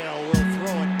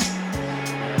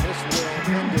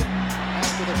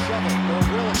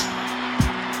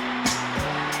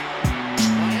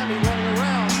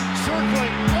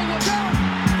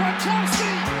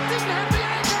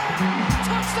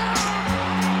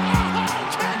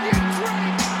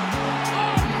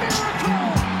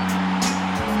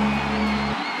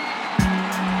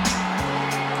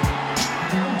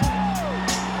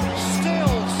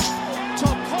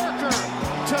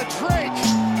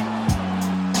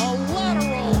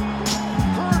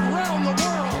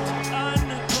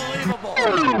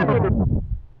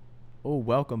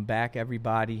welcome back,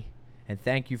 everybody, and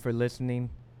thank you for listening.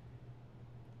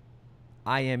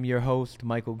 I am your host,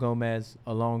 Michael Gomez,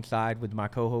 alongside with my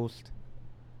co-host.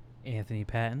 Anthony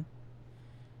Patton.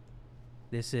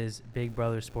 This is Big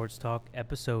Brother Sports Talk,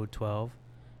 episode 12.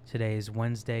 Today is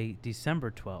Wednesday, December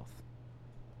 12th.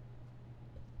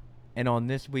 And on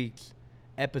this week's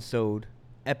episode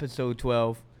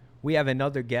 12, we have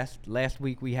another guest. Last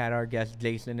week we had our guest,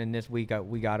 Jason, and this week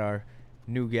we got our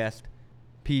new guest,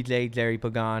 PJ Jerry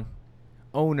Pagan,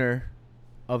 owner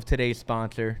of today's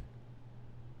sponsor.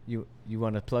 You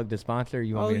want to plug the sponsor?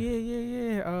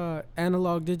 Yeah.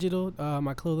 Analog Digital,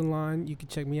 my clothing line. You can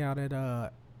check me out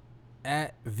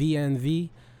at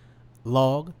VNV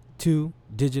Log 2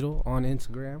 Digital on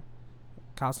Instagram.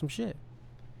 Caught some shit.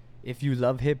 If you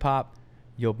love hip-hop,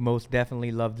 you'll most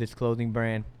definitely love this clothing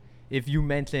brand. If you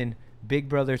mention Big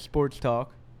Brother Sports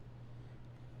Talk,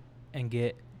 and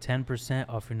get 10%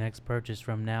 off your next purchase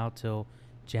from now till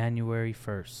January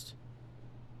 1st.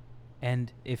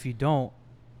 And if you don't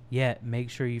yet, make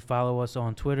sure you follow us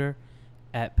on Twitter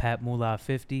at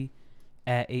PatMullah50,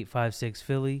 at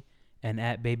 856Philly, and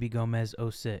at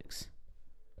BabyGomez06.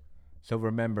 So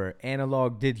remember,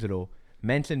 Analog Digital.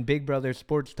 Mention Big Brother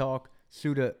Sports Talk.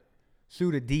 Shoot a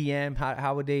DM.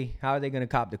 How are they gonna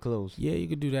cop the clothes? Yeah, you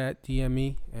could do that. DM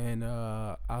me, and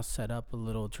I'll set up a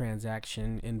little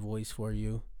transaction invoice for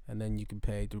you, and then you can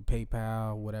pay through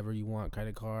PayPal, whatever you want,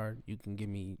 credit card. You can give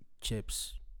me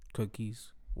chips,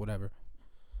 cookies, whatever.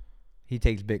 He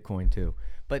takes Bitcoin too.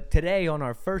 But today on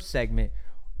our first segment,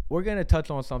 we're gonna touch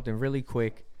on something really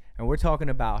quick, and we're talking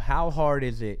about how hard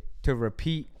is it to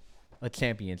repeat a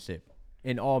championship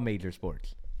in all major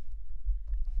sports.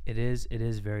 It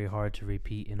is very hard to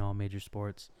repeat in all major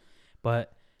sports,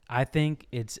 but I think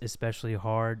it's especially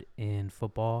hard in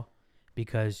football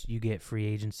because you get free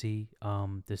agency,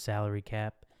 the salary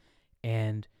cap,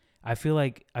 and I feel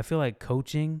like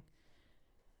coaching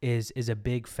is a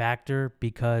big factor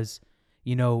because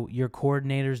your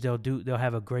coordinators they'll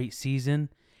have a great season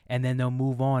and then they'll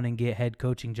move on and get head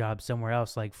coaching jobs somewhere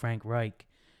else, like Frank Reich,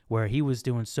 where he was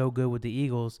doing so good with the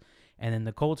Eagles. And then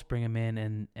the Colts bring him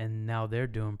in, and now they're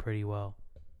doing pretty well.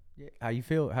 Yeah. How you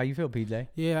feel, PJ?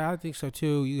 Yeah, I think so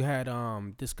too. You had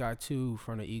this guy too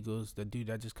from the Eagles, the dude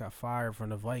that just got fired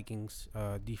from the Vikings,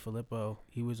 DeFilippo.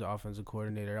 He was the offensive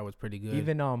coordinator. That was pretty good.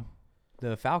 Even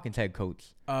the Falcons head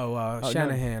coach.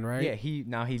 Shanahan, right?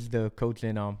 Yeah, he's the coach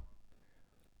in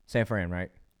San Fran, right?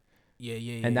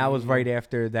 Yeah. And that was right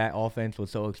after that offense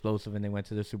was so explosive and they went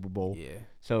to the Super Bowl. Yeah.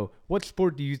 So, what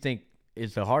sport do you think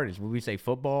is the hardest? Would we say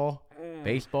football,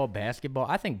 baseball, basketball?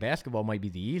 I think basketball might be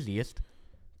the easiest.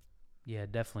 Yeah,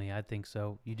 definitely. I think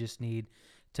so. You just need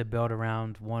to build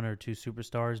around one or two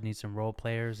superstars, need some role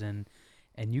players, and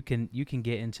you can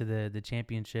get into the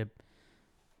championship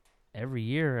every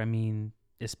year. I mean,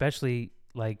 especially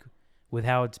like with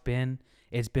how it's been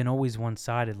always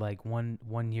one-sided. Like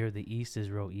one year the East is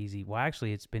real easy. Well,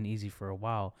 actually, it's been easy for a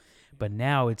while, but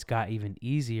now it's got even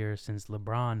easier since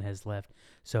LeBron has left.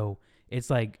 So it's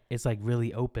like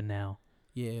really open now.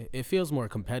 Yeah, it feels more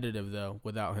competitive though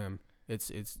without him.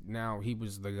 It's now he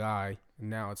was the guy, and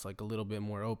now it's like a little bit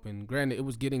more open. Granted, it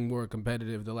was getting more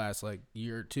competitive the last like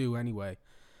year or two anyway.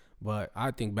 But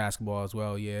I think basketball as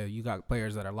well. Yeah, you got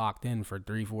players that are locked in for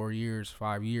 3, 4 years,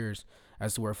 5 years.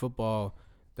 As to where football,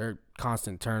 they're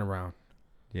constant turnaround.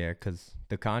 Yeah, because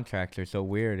the contracts are so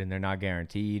weird and they're not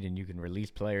guaranteed, and you can release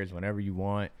players whenever you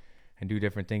want and do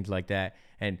different things like that.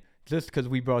 And just because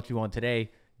we brought you on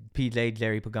today, PJ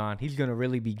Jerry Pagan, he's going to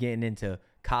really be getting into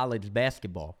college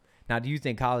basketball. Now, do you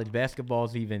think college basketball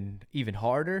is even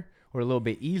harder or a little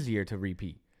bit easier to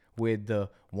repeat with the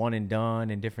one and done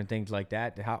and different things like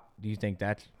that? How do you think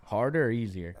that's harder or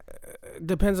easier?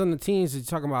 Depends on the teams you're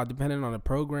talking about, depending on the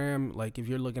program. Like if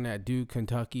you're looking at Duke,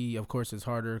 Kentucky, of course it's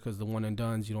harder because the one and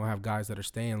dones, you don't have guys that are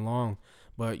staying long.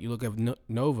 But you look at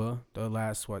Nova, the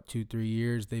last 2-3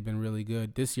 years, they've been really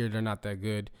good. This year they're not that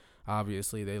good.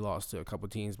 Obviously they lost to a couple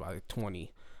teams by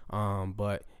 20.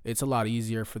 But it's a lot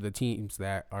easier for the teams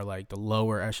that are like the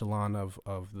lower echelon of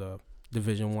the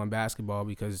Division I basketball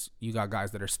because you got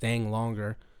guys that are staying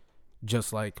longer,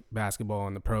 just like basketball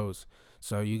in the pros.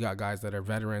 So you got guys that are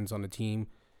veterans on the team.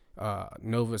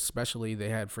 Nova especially, they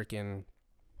had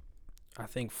I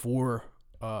think 4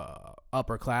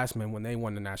 upperclassmen when they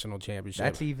won the national championship.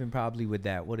 That's even probably with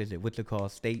that. What is it? Wichita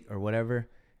State or whatever?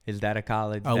 Is that a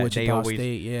college? Oh, Wichita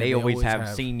State. Yeah, they always have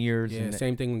seniors. Yeah,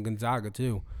 same thing with Gonzaga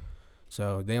too.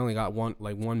 So they only got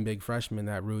one big freshman,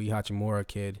 that Rui Hachimura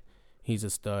kid. He's a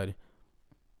stud.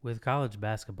 With college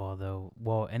basketball, though,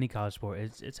 well, any college sport,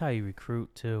 it's how you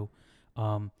recruit too.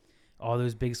 all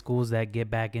those big schools that get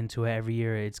back into it every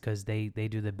year, it's because they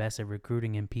do the best at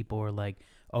recruiting, and people are like,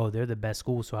 oh, they're the best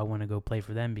school, so I want to go play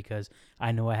for them because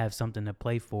I know I have something to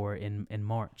play for in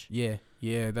March. Yeah.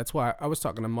 That's why I was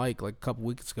talking to Mike like a couple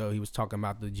weeks ago. He was talking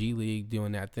about the G League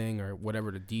doing that thing or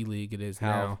whatever the D League it is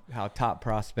now. How top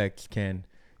prospects can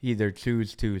either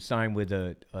choose to sign with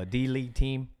a D League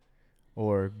team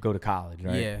or go to college,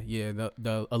 right? Yeah.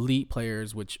 The elite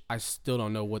players, which I still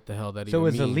don't know what the hell that So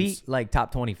even is means. elite like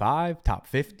top 25, top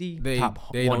 50,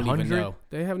 top They 100? don't even know.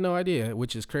 They have no idea,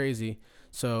 which is crazy.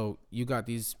 So you got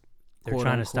these. They're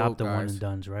trying to stop the guys. one and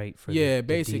dones, right? For Yeah, the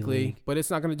basically, D-League. but it's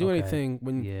not going to do Okay. anything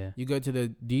when Yeah. you go to the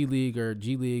D League or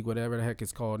G League, whatever the heck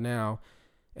it's called now,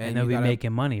 And they'll be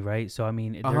making money, right? So I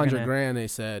mean, they're $100 grand. They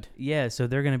said. Yeah, so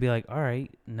they're gonna be like, all right,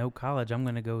 no college, I'm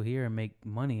gonna go here and make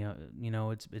money.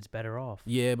 It's better off.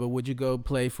 Yeah, but would you go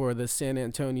play for the San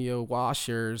Antonio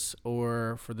Washers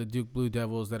or for the Duke Blue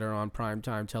Devils that are on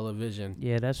primetime television?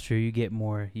 Yeah, that's true. You get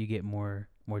more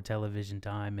television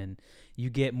time, and you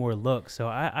get more looks. So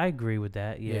I agree with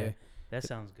that. Yeah, that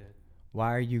sounds good.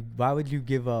 Why would you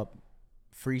give up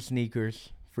free sneakers,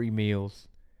 free meals?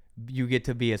 You get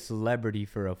to be a celebrity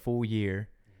for a full year.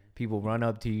 People run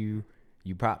up to you.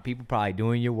 People probably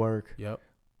doing your work. Yep.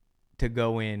 To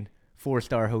go in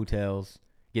 4-star hotels,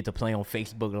 get to play on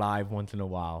Facebook Live once in a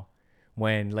while.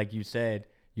 When, like you said,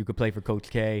 you could play for Coach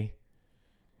K,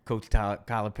 Coach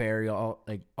Calipari,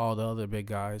 all the other big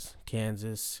guys,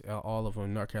 Kansas, all of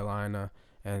them, North Carolina,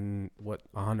 and what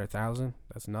 100,000?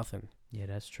 That's nothing. Yeah,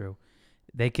 that's true.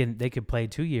 They could play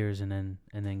 2 years and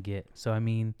then get. So I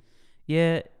mean,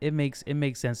 yeah, it makes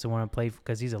sense to want to play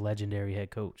because he's a legendary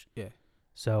head coach. Yeah.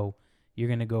 So you're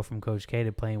gonna go from Coach K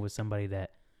to playing with somebody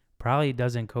that probably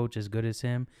doesn't coach as good as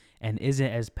him and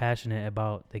isn't as passionate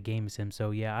about the game as him.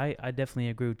 So yeah, I definitely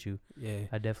agree with you. Yeah.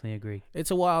 I definitely agree.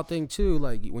 It's a wild thing too.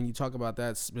 Like when you talk about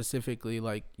that specifically,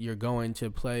 like you're going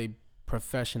to play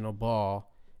professional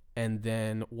ball, and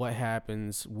then what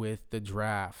happens with the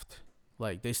draft?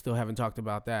 Like they still haven't talked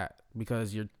about that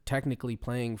because you're technically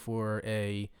playing for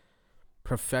a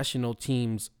professional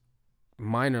team's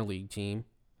minor league team.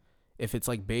 If it's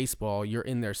like baseball, you're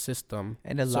in their system.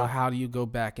 So how do you go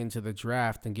back into the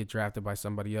draft and get drafted by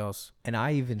somebody else? And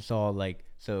I even saw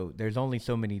so there's only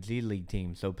so many G League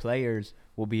teams. So players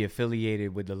will be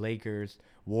affiliated with the Lakers,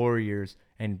 Warriors,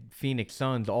 and Phoenix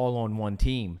Suns all on one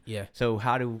team. Yeah. So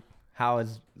how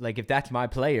is if that's my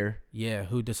player? Yeah.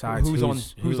 Who decides who's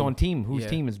on team? Whose Yeah.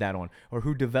 team is that on? Or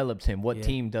who develops him? What Yeah.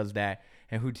 team does that?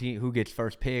 And who gets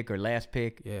first pick or last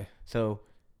pick? Yeah. So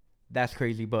that's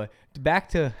crazy. But back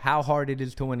to how hard it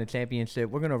is to win a championship.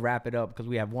 We're going to wrap it up because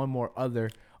we have one more other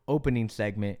opening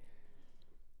segment.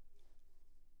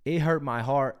 It hurt my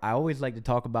heart. I always like to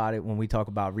talk about it when we talk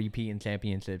about repeating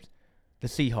championships. The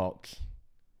Seahawks.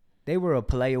 They were a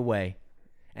play away.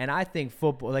 And I think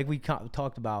football, like we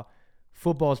talked about,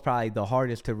 football is probably the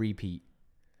hardest to repeat.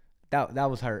 That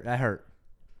was hurt. That hurt.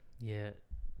 Yeah.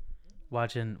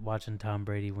 Watching Tom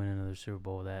Brady win another Super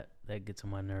Bowl, that gets on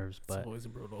my nerves. But It's always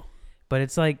brutal. But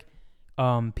it's like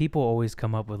people always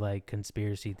come up with like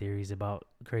conspiracy theories about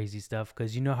crazy stuff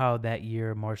because you know how that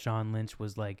year Marshawn Lynch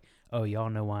was like, "Oh, y'all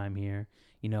know why I'm here.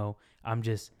 I'm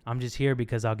just here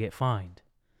because I'll get fined."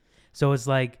 So it's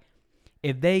like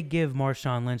if they give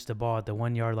Marshawn Lynch the ball at the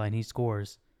 1 yard line, he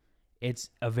scores. It's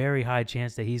a very high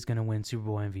chance that he's gonna win Super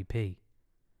Bowl MVP.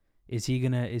 Is he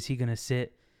gonna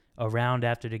sit around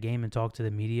after the game and talk to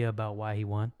the media about why he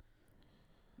won?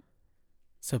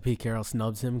 So Pete Carroll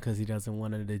snubs him because he doesn't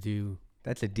want him to do.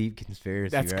 That's a deep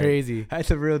conspiracy. That's right? crazy. That's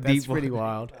a real deep That's pretty one.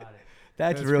 wild.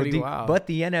 That's That's real pretty deep. wild. But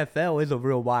the NFL is a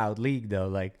real wild league,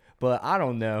 though. But I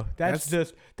don't know. That's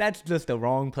just the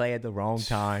wrong play at the wrong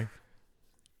time.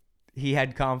 He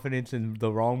had confidence in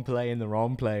the wrong play and the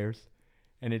wrong players,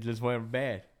 and it just went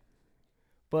bad.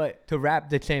 But to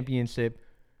wrap the championship,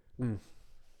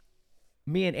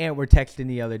 me and Ant were texting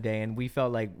the other day, and we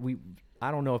felt like I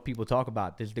don't know if people talk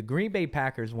about this. The Green Bay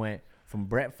Packers went from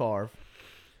Brett Favre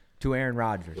to Aaron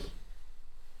Rodgers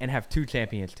and have two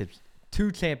championships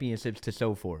to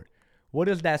show for it. What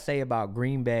does that say about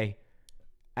Green Bay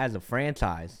as a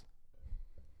franchise?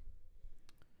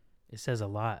 It says a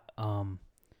lot.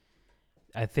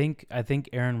 I think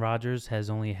Aaron Rodgers has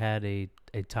only had a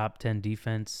top 10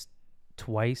 defense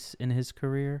twice in his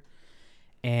career,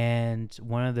 and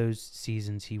one of those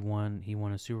seasons he won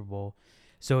a Super Bowl.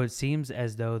 So it seems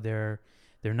as though they're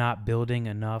not building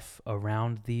enough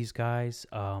around these guys.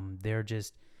 They're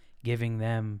just giving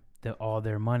them all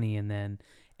their money, and then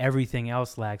everything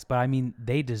else lacks. But I mean,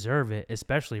 they deserve it,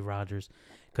 especially Rodgers,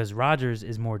 because Rodgers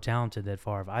is more talented than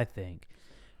Favre, I think.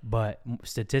 But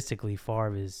statistically,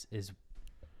 Favre is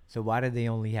So why do they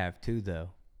only have 2 though?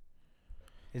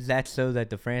 Is that so that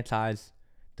the franchise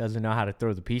doesn't know how to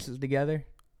throw the pieces together?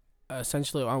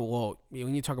 Essentially,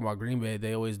 when you talk about Green Bay,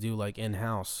 they always do like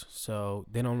in-house, so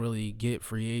they don't really get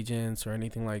free agents or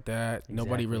anything like that.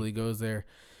 Nobody Exactly. really goes there.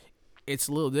 It's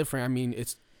a little different. I mean,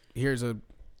 here's a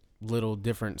little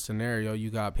different scenario.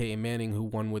 You got Peyton Manning, who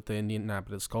won with the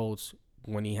Indianapolis Colts.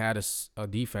 When he had a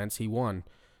defense, he won.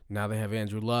 Now they have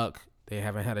Andrew Luck. They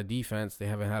haven't had a defense. They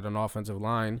haven't had an offensive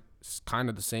line. It's kind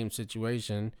of the same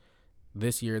situation.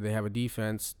 This year they have a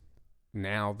defense.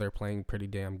 Now they're playing pretty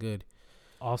damn good.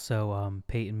 Also,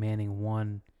 Peyton Manning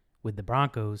won with the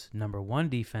Broncos, number 1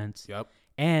 defense. Yep.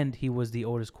 And he was the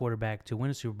oldest quarterback to win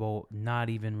a Super Bowl, not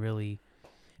even really,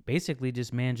 basically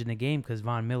just managing the game because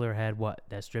Von Miller had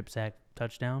that strip sack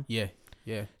touchdown. Yeah.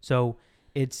 So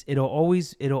it'll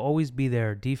always be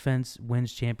there. Defense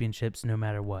wins championships no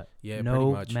matter what. Yeah, no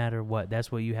pretty much. matter what.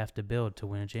 That's what you have to build to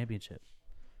win a championship.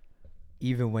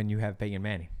 Even when you have Peyton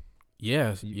Manning.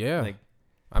 Yeah. Like,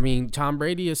 I mean, Tom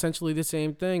Brady, essentially the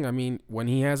same thing. I mean, when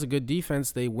he has a good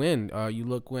defense, they win. You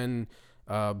look when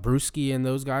Brewski and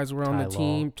those guys were on Ty the Law.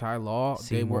 team, Ty Law,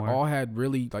 Seymour. all had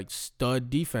really like stud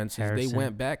defenses. Harrison. They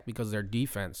went back because of their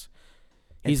defense.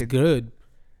 And He's to- good.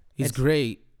 He's and-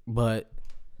 great, but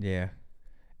yeah.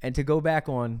 And to go back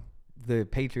on the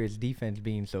Patriots defense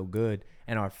being so good,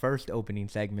 and our first opening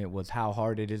segment was how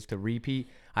hard it is to repeat.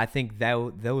 I think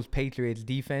that those Patriots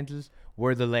defenses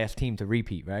were the last team to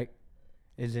repeat, right?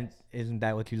 Isn't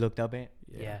that what you looked up at?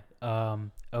 Yeah.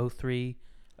 03,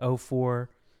 04,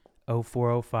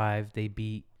 04, 05, they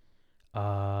beat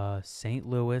St.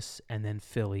 Louis and then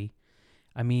Philly.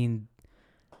 I mean,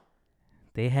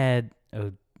 they had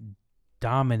a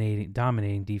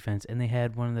dominating defense, and they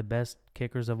had one of the best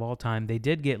kickers of all time. They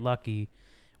did get lucky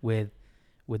with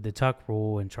the tuck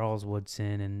rule and Charles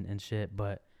Woodson and shit,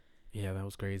 but yeah, that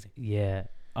was crazy. yeah.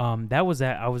 That was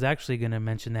that. I was actually going to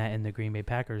mention that in the Green Bay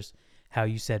Packers, how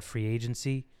you said free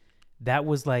agency. That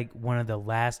was like one of the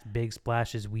last big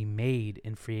splashes we made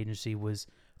in free agency was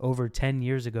over 10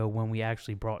 years ago when we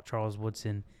actually brought Charles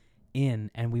Woodson in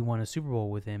and we won a Super Bowl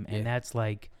with him. And that's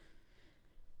like,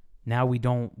 now we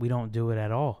don't do it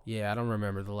at all. Yeah, I don't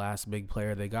remember the last big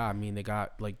player they got. I mean, they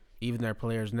got like even their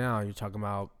players now. You're talking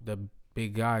about the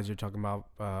big guys. You're talking about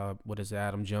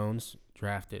Adam Jones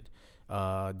drafted,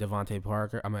 Devontae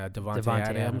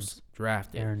Adams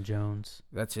drafted, Aaron Jones.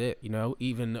 That's it. You know,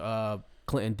 even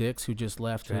Clinton Dix, who just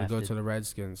left to go Drafted. to the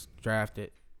Redskins,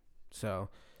 drafted. So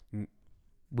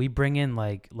We bring in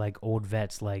like old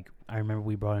vets. Like I remember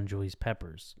we brought in Julius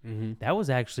Peppers. That was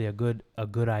actually a good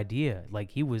idea.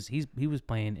 Like he was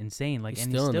playing insane. Like he's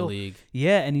and still he's in still the league.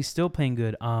 Yeah, and he's still playing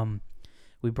good.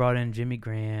 We brought in Jimmy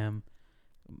Graham,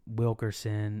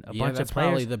 Wilkerson, a bunch That's of players.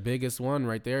 probably the biggest one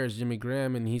right there is Jimmy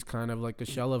Graham, and he's kind of like a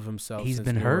shell of himself. He's since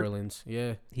been New hurt. Orleans.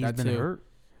 Yeah, He's that been too. hurt,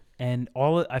 and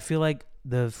I feel like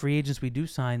the free agents we do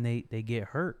sign, they get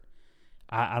hurt.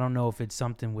 I don't know if it's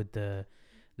something with the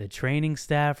training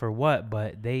staff or what,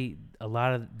 but they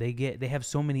have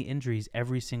so many injuries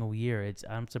every single year.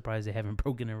 I'm surprised they haven't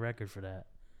broken a record for that.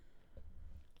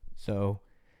 So,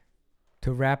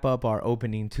 to wrap up our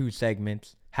opening 2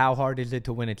 segments, how hard is it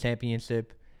to win a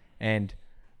championship? And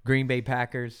Green Bay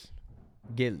Packers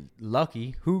get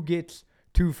lucky. Who gets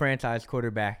 2 franchise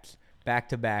quarterbacks back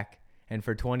to back? And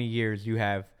for 20 years, you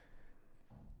have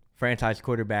franchise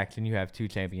quarterbacks and you have 2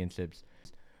 championships.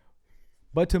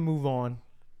 But to move on,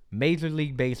 Major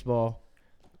League Baseball.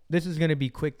 This is going to be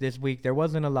quick this week. There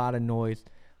wasn't a lot of noise.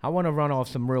 I want to run off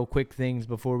some real quick things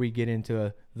before we get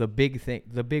into the big thing,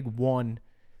 the big one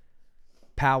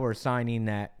power signing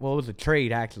it was a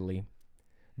trade actually.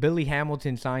 Billy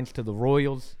Hamilton signs to the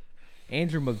Royals.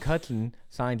 Andrew McCutchen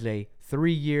signs a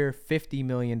 3-year, $50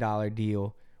 million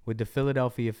deal with the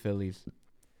Philadelphia Phillies.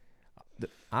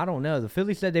 I don't know. The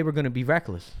Phillies said they were going to be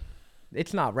reckless.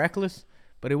 It's not reckless,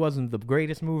 but it wasn't the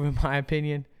greatest move in my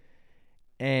opinion.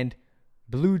 And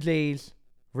Blue Jays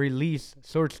release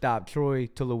shortstop Troy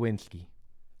Tulowitzki.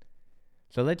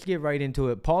 So let's get right into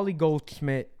it. Paulie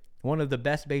Goldschmidt, one of the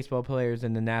best baseball players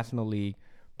in the National League,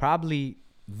 probably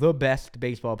the best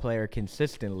baseball player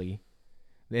consistently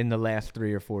in the last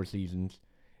 3 or 4 seasons,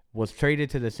 was traded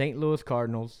to the St. Louis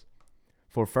Cardinals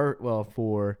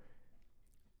for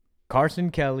Carson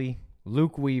Kelly,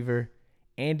 Luke Weaver,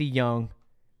 Andy Young,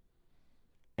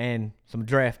 and some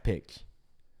draft picks.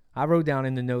 I wrote down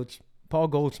in the notes, Paul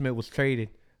Goldschmidt was traded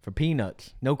for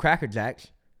peanuts, no Cracker Jacks.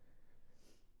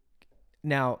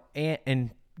 Now,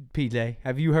 and PJ,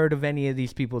 have you heard of any of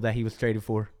these people that he was traded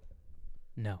for?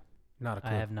 No, Not a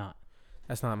clue. I have not.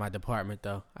 That's not my department,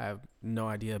 though. I have no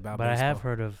idea about But baseball. I have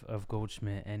heard of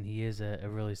Goldschmidt, and he is a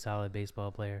really solid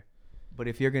baseball player. But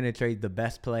if you're gonna trade the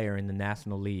best player in the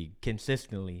National League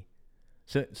consistently,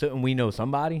 so and we know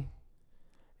somebody.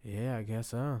 Yeah, I guess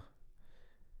so.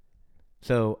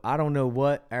 So I don't know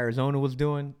what Arizona was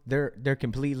doing. They're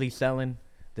completely selling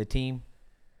the team.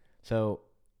 So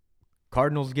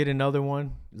Cardinals get another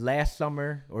one. Last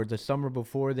summer or the summer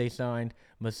before, they signed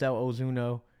Marcell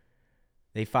Ozuna.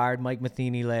 They fired Mike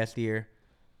Matheny last year.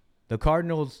 The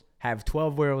Cardinals have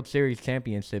 12 World Series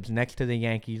championships next to the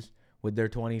Yankees with their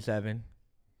 27.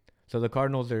 So the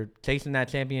Cardinals are chasing that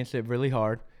championship really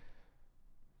hard.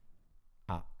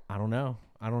 I don't know.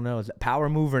 Is it power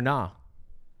move or not?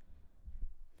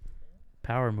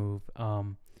 Power move.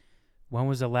 When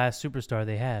was the last superstar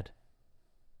they had?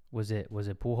 Was it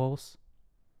Pujols?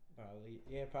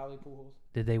 Probably Pujols.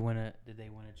 Did they win a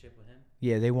chip with him?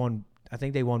 Yeah, they won. I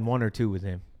think they won 1 or 2 with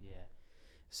him. Yeah.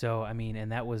 So I mean,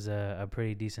 and that was a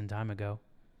pretty decent time ago,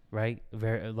 right?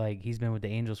 Very he's been with the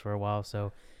Angels for a while.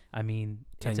 So I mean,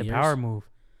 10 it's a years? power move.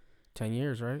 10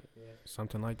 years, right? Yeah.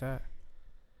 Something like that.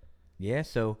 Yeah,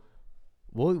 so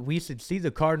we should see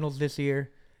the Cardinals this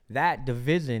year. That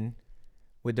division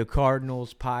with the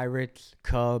Cardinals, Pirates,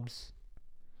 Cubs.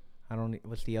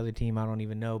 What's the other team? I don't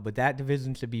even know. But that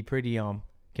division should be pretty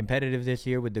competitive this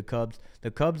year with the Cubs.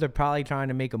 The Cubs are probably trying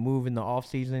to make a move in the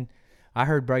offseason. I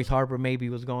heard Bryce Harper maybe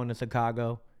was going to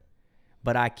Chicago.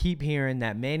 But I keep hearing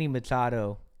that Manny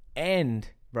Machado and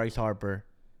Bryce Harper,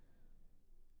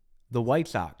 the White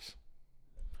Sox.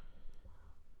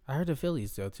 I heard the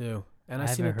Phillies though too, and I I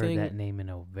seen haven't a heard thing. that name in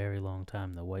a very long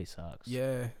time. The White Sox.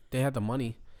 Yeah, they had the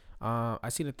money. I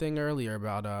seen a thing earlier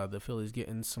about the Phillies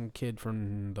getting some kid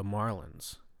from the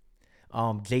Marlins.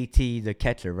 JT, the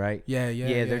catcher, right? Yeah.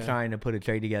 They're trying to put a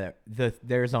trade together.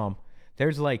 There's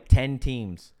like 10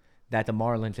 teams that the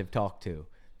Marlins have talked to.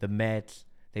 The Mets,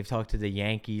 they've talked to the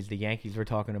Yankees. The Yankees were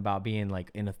talking about being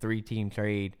like in a 3-team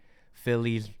trade.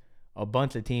 Phillies, a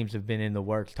bunch of teams have been in the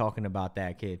works talking about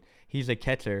that kid. He's a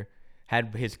catcher.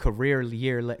 Had his career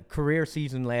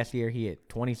season last year. He hit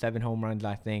 27 home runs,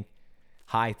 I think.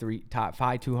 High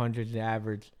 200s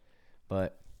average,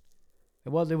 but it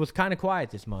was kind of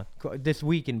quiet this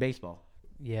week in baseball.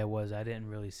 Yeah, it was. I didn't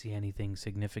really see anything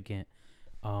significant.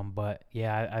 But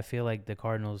yeah, I feel like the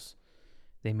Cardinals,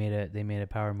 they made a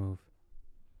power move.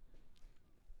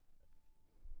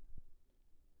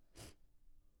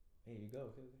 There you go.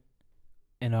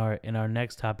 In our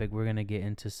next topic, we're gonna get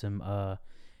into some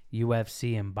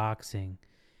UFC and boxing.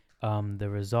 The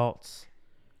results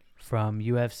from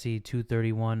UFC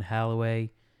 231,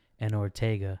 Holloway and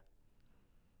Ortega.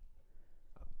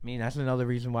 I mean, that's another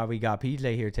reason why we got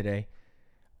PJ here today.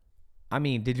 I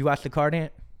mean, did you watch the card,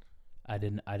 Ant? I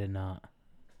did not.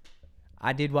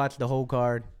 I did watch the whole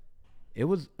card. It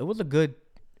was a good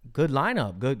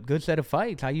lineup, good set of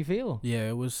fights. How you feel? Yeah,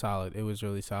 it was solid. It was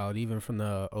really solid. Even from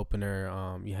the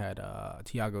opener, you had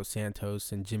Thiago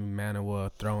Santos and Jimmy Manuwa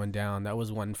throwing down. That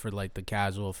was one for like the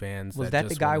casual fans. Was that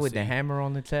the guy with the hammer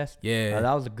on the chest? Yeah,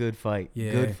 that was a good fight.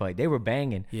 Yeah. Good fight. They were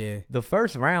banging. Yeah, The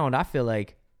first round, I feel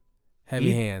like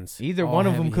heavy hands. Either All one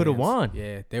of heavy them could have hands. won.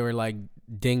 Yeah, they were like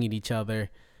dinging each other,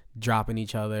 dropping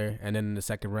each other, and then in the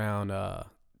second round,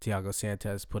 Thiago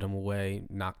Santos put him away,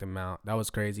 knocked him out. That was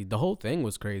crazy. The whole thing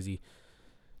was crazy.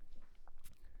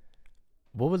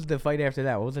 What was the fight after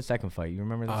that? What was the second fight? You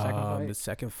remember the second fight? The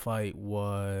second fight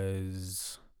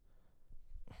was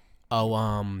We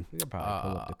could probably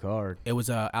pull up the card. it was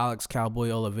Alex Cowboy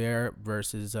Oliveira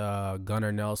versus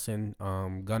Gunnar Nelson.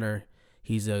 Gunnar,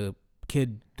 he's a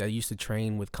kid that used to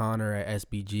train with Connor at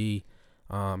SBG.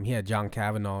 He had John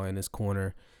Kavanaugh in his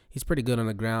corner. He's pretty good on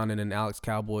the ground, and then Alex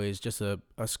Cowboy is just a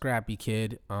scrappy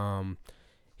kid.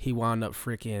 He wound up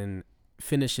freaking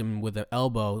finishing him with an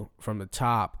elbow from the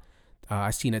top.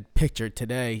 I seen a picture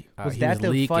today. Was he that was the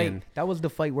leaking. fight? That was the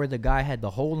fight where the guy had the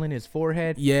hole in his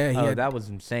forehead? Yeah, that was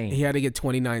insane. he had to get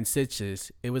 29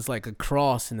 stitches. It was like a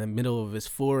cross in the middle of his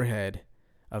forehead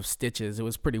of stitches. It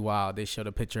was pretty wild. They showed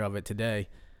a picture of it today.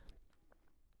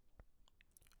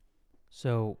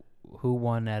 So who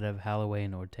won out of Holloway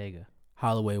and Ortega?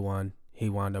 Holloway won. He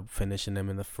wound up finishing him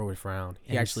in the fourth round.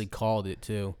 He And actually called it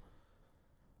too.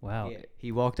 Wow. Yeah,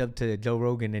 he walked up to Joe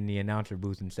Rogan in the announcer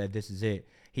booth and said, "This is it."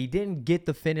 He didn't get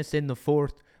the finish in the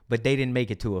fourth, but they didn't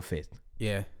make it to a fifth.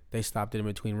 Yeah, they stopped it in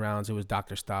between rounds. It was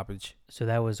doctor stoppage. So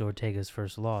that was Ortega's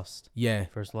first loss. Yeah,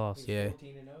 First loss. yeah.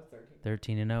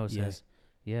 13-0 Yeah. says.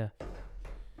 Yeah.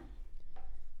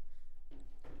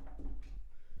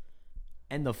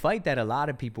 And the fight that a lot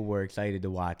of people were excited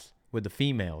to watch were the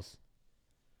females.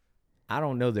 I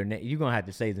don't know their name. You're going to have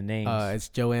to say the names. It's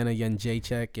Joanna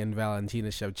Jędrzejczyk and Valentina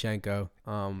Shevchenko.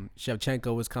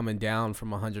 Shevchenko was coming down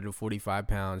from 145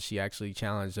 pounds. She actually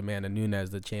challenged Amanda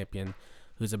Nunes, the champion,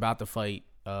 who's about to fight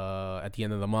at the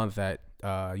end of the month at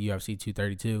UFC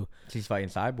 232. She's fighting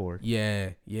Cyborg.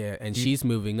 Yeah, and she's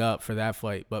moving up for that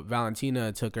fight. But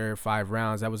Valentina took her 5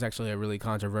 rounds. That was actually a really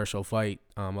controversial fight.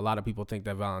 A lot of people think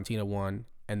that Valentina won.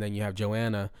 And then you have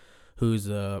Joanna, who's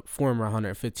a former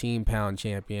 115-pound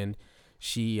champion.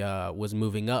 She was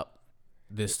moving up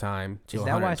this time to 125. Is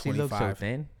that why she looks so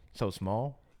thin, so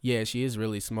small? Yeah, she is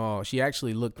really small. She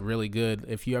actually looked really good.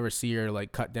 If you ever see her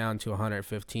like cut down to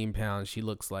 115 pounds, she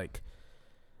looks like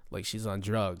she's on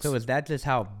drugs. So is that just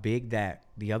how big that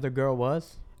the other girl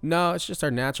was? No, it's just her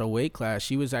natural weight class.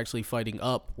 She was actually fighting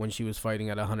up when she was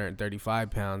fighting at 135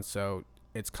 pounds. So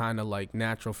it's kind of like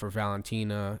natural for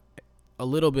Valentina, a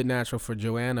little bit natural for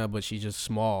Joanna, but she's just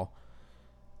small.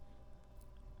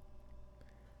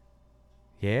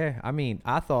 Yeah, I mean,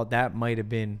 I thought that might have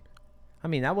been. I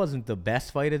mean, that wasn't the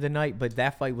best fight of the night, but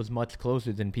that fight was much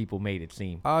closer than people made it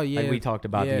seem. Oh, yeah. Like we talked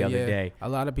about the other day. A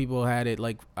lot of people had it,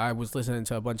 like, I was listening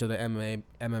to a bunch of the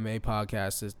MMA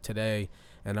podcasts today,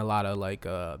 and a lot of, like,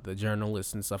 the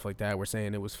journalists and stuff like that were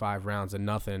saying it was 5 rounds and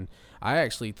nothing. I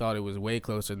actually thought it was way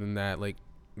closer than that. Like,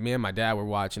 me and my dad were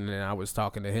watching it, and I was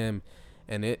talking to him,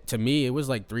 and to me, it was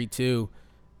like 3-2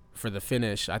 for the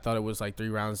finish. I thought it was like 3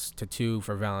 rounds to 2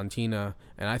 for Valentina,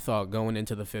 and I thought going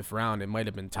into the 5th round, it might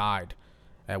have been tied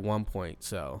at one point.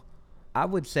 So I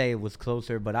would say it was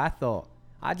closer, but I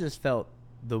just felt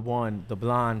the blonde,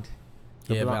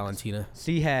 Valentina.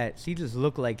 She just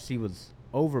looked like she was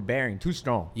overbearing, too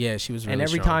strong. Yeah, she was really and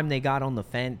every strong. time they got on the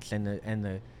fence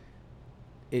the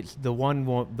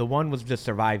one was just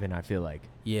surviving, I feel like.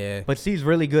 Yeah. But she's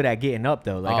really good at getting up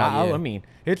though. Like yeah. I mean,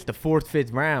 it's the 4th,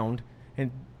 5th round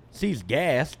and she's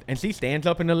gassed, and she stands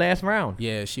up in the last round.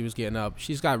 Yeah, she was getting up.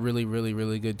 She's got really, really,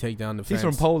 really good takedown defense. She's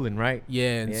from Poland, right?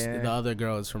 Yeah, and the other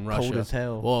girl is from Russia. Cold as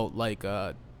hell. Well, like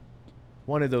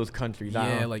one of those countries.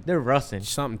 Yeah, like they're Russian.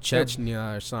 Something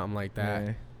Chechnya or something like that.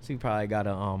 Yeah. She probably got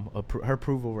her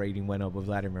approval rating went up with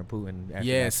Vladimir Putin.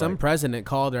 Yeah, some president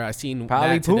called her. I seen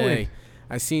probably that today. Putin.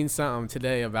 I seen something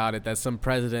today about it that some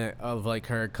president of like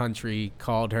her country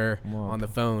called her on the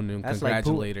phone and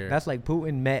congratulated her. That's like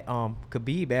Putin met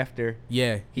Khabib after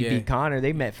he beat Conor.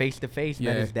 They met face to face.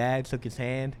 Met his dad, shook his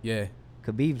hand. Yeah,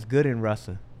 Khabib's good in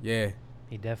Russia. Yeah,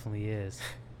 he definitely is.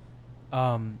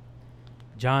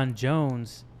 John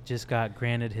Jones just got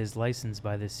granted his license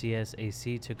by the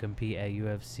CSAC to compete at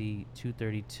UFC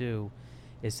 232.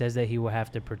 It says that he will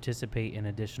have to participate in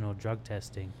additional drug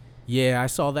testing. Yeah, I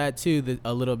saw that too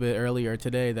a little bit earlier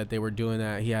today that they were doing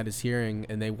that. He had his hearing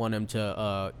and they want him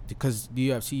to because the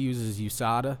UFC uses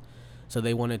USADA, so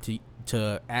they wanted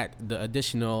to add the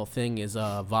additional thing is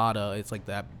VADA. It's like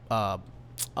that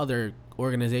other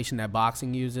organization that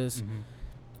boxing uses. Mm-hmm.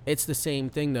 It's the same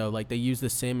thing though. Like they use the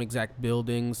same exact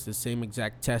buildings, the same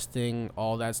exact testing,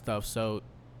 all that stuff. So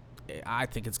I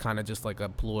think it's kind of just like a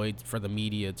ploy for the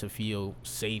media to feel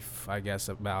safe, I guess,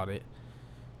 about it.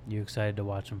 You excited to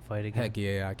watch him fight again? Heck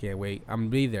yeah, I can't wait. I'm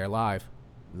gonna be there live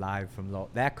from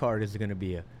that card is gonna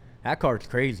be that card's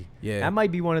crazy. Yeah, that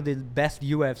might be one of the best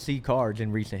UFC cards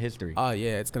in recent history. Oh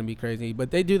yeah, it's gonna be crazy. But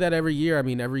they do that every year. I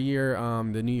mean, every year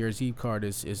the New Year's Eve card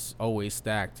is always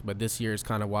stacked. But this year is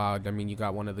kind of wild. I mean, you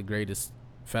got one of the greatest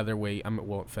featherweight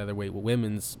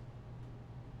women's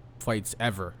fights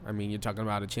ever. I mean, you're talking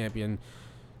about a champion,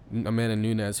 Amanda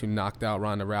Nunes, who knocked out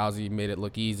Ronda Rousey, made it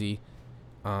look easy.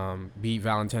 Beat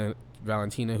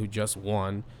Valentina, who just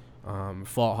won.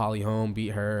 Fought Holly Holm,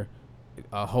 beat her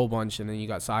a whole bunch, and then you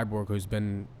got Cyborg, who's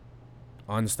been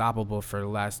unstoppable for the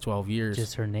last 12 years.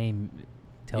 Just her name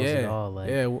tells it all. Like,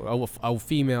 a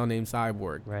female named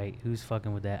Cyborg. Right? Who's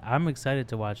fucking with that? I'm excited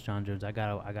to watch John Jones. I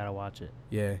gotta watch it.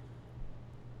 Yeah.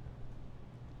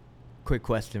 Quick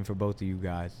question for both of you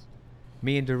guys.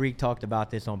 Me and Derek talked about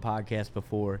this on podcasts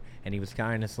before, and he was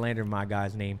kind of slandering my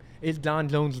guy's name. Is John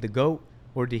Jones the GOAT?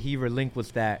 Or did he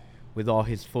relinquish that with all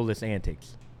his fullest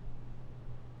antics?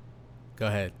 Go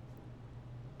ahead.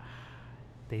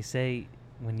 They say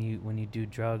when you do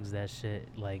drugs, that shit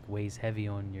like weighs heavy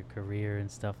on your career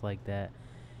and stuff like that,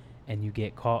 and you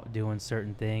get caught doing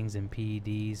certain things and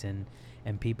PEDs, and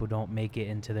people don't make it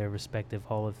into their respective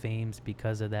Hall of Fames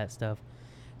because of that stuff.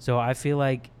 So I feel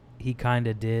like he kind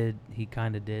of did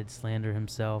slander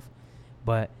himself,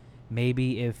 but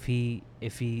maybe if he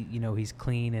he's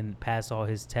clean and pass all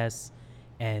his tests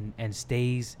and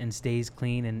stays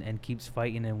clean and keeps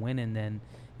fighting and winning,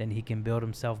 then he can build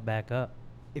himself back up.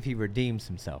 If he redeems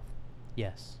himself.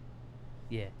 Yes.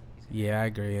 Yeah. Yeah, I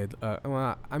agree.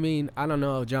 Well, I mean, I don't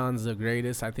know if John's the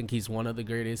greatest. I think he's one of the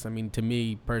greatest. I mean, to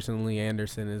me personally,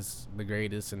 Anderson is the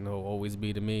greatest and he'll always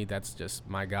be to me. That's just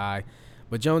my guy.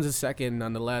 But Jones is second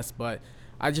nonetheless, but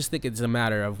I just think it's a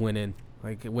matter of winning.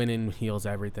 Like winning heals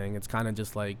everything. It's kind of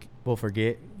just like, We'll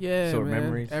forget. yeah, Short man,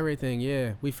 memories. everything.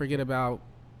 Yeah, we forget about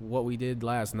what we did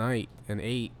last night and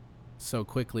ate so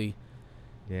quickly.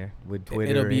 Yeah, with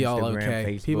Twitter, It'll be Instagram, all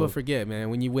okay. Facebook. People forget, man.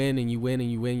 When you win and you win and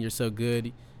you win, you're so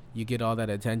good. You get all that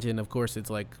attention. Of course, it's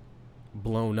like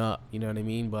blown up. You know what I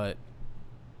mean? But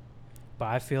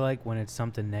I feel like when it's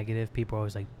something negative, people are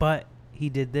always like, "But he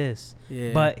did this,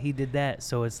 yeah, but he did that."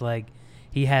 So it's like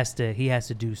he has to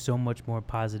do so much more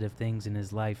positive things in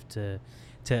his life to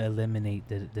eliminate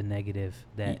the negative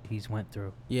that he's went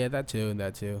through. yeah, that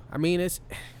too. I mean, it's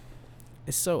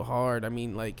so hard. I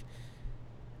mean, like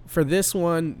for this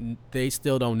one, they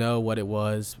still don't know what it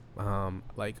was.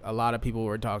 Like a lot of people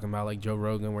were talking about, like Joe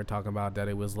Rogan were talking about that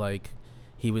it was like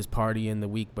he was partying the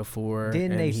week before,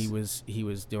 Didn't and they he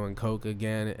was doing coke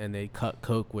again, and they cut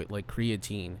coke with like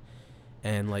creatine,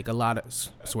 and like a lot of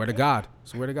swear to God,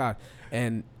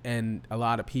 and a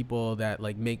lot of people that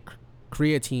like make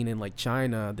creatine in like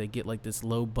China, they get like this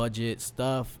low budget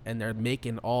stuff, and they're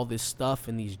making all this stuff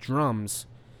in these drums,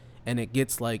 and it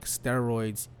gets like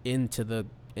steroids into the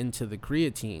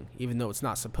creatine, even though it's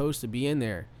not supposed to be in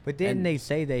there. But didn't they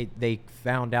say they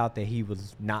found out that he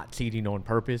was not cheating on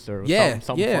purpose or Yeah,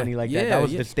 something yeah, funny like yeah, that? That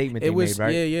was yeah. the statement It they was made,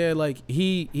 right? yeah. Like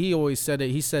he always said it.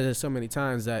 He said it so many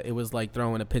times that it was like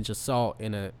throwing a pinch of salt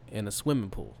in a swimming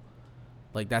pool.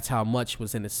 Like that's how much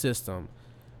was in the system.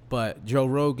 But Joe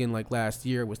Rogan, like last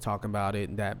year, was talking about it,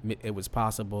 and that it was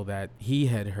possible that he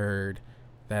had heard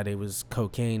that it was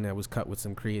cocaine that was cut with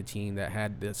some creatine that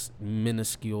had this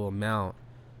minuscule amount.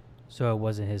 So it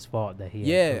wasn't his fault that he had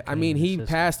Yeah, I cocaine mean, in the he system.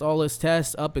 passed all his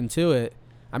tests up into it.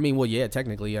 I mean, well, yeah,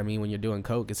 technically, I mean, when you're doing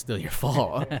coke, it's still your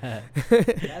fault.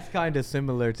 That's kind of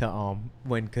similar to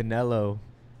when Canelo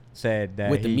said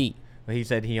that With the meat. He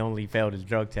said he only failed his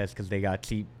drug test because they got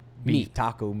cheap beef, Meat.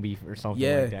 taco beef or something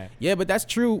Yeah, like that. yeah, but that's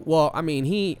true. Well, I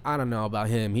mean, I don't know about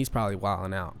him. He's probably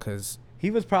wilding out because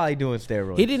He was probably doing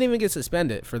steroids. he didn't even get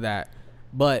suspended for that.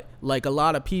 But like a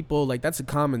lot of people, like that's a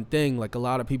common thing. Like a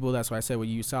lot of people, that's why I said with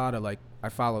USADA, like I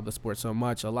follow the sport so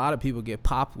much. A lot of people get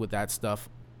popped with that stuff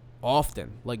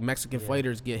often. Like Mexican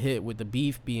fighters get hit with the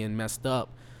beef being messed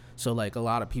up. So like a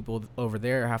lot of people over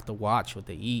there have to watch what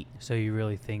they eat. So you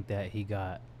really think that he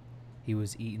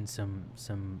was eating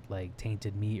some like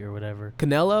tainted meat or whatever?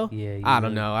 Canelo? Yeah, you I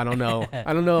don't really- know. I don't know.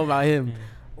 I don't know about him.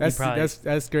 That's probably-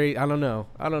 that's great. I don't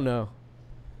know.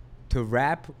 To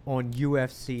wrap on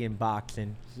UFC and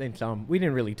boxing, since we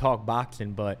didn't really talk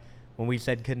boxing, but when we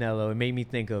said Canelo, it made me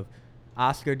think of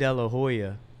Oscar De La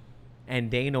Hoya and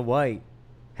Dana White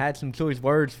had some choice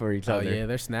words for each Oh other. yeah,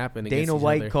 they're snapping against Dana each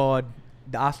White other. called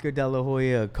the Oscar De La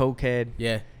Hoya a cokehead,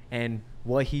 Yeah. and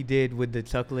what he did with the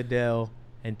Chuck Liddell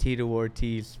and Tito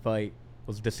Ortiz fight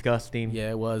was disgusting. Yeah,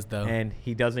 it was though. And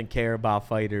he doesn't care about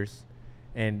fighters,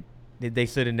 and they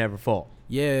should have never fought.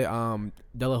 Yeah,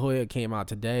 De La Hoya came out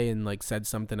today and like said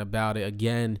something about it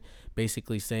again,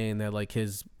 basically saying that like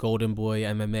his Golden Boy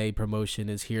MMA promotion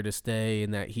is here to stay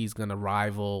and that he's gonna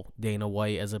rival Dana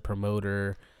White as a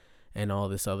promoter and all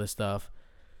this other stuff.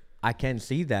 I can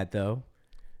see that though.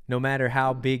 No matter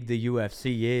how big the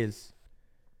UFC is,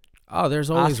 Oh, there's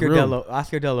always room.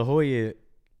 Oscar De La Hoya,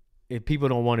 if people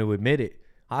don't want to admit it,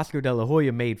 Oscar De La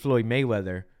Hoya made Floyd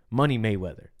Mayweather Money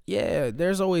Mayweather. Yeah,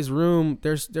 there's always room.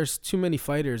 There's too many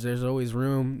fighters. There's always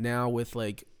room now with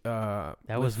like That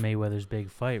was Mayweather's big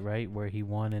fight, right? Where he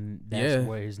won, and that's Yeah.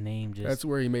 where his name just. that's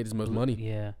where he made his most money.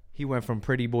 Yeah. He went from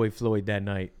Pretty Boy Floyd that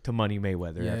night to Money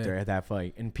Mayweather Yeah. after that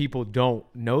fight. And people don't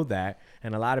know that.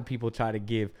 And a lot of people try to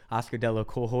give Oscar De La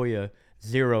Hoya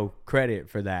zero credit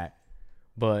for that.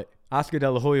 But Oscar De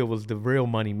La Hoya was the real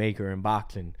money maker in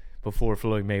boxing before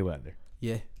Floyd Mayweather.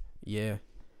 Yeah, yeah.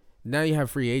 Now you have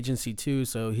free agency too,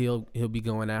 so he'll be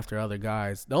going after other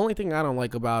guys. The only thing I don't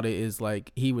like about it is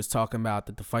like he was talking about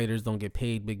that the fighters don't get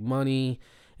paid big money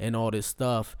and all this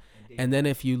stuff. And then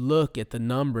if you look at the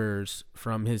numbers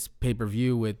from his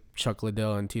pay-per-view with Chuck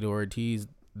Liddell and Tito Ortiz,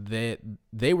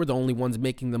 they were the only ones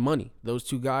making the money. Those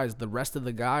two guys, the rest of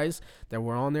the guys that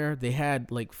were on there, they had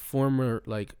like former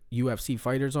like UFC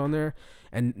fighters on there,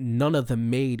 and none of them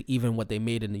made even what they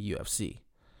made in the UFC.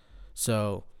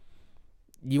 So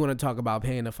you want to talk about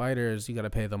paying the fighters, you got to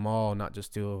pay them all, not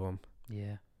just two of them.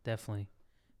 Yeah, definitely.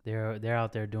 They're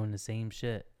out there doing the same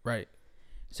shit. Right.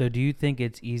 So do you think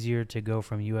it's easier to go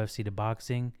from UFC to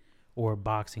boxing or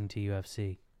boxing to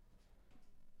UFC?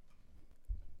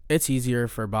 It's easier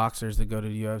for boxers to go to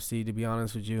the UFC, to be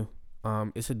honest with you.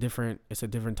 It's a different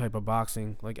type of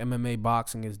boxing. Like MMA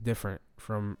boxing is different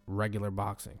from regular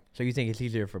boxing. So you think it's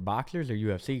easier for boxers or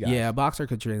UFC guys? Yeah, a boxer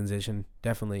could transition,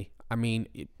 definitely. I mean,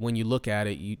 when you look at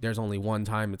it, there's only one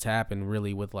time it's happened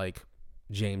really with like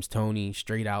James Toney,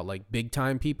 straight out like big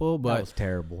time people. That But was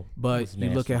terrible. That but was you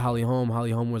look nasty. at Holly Holm.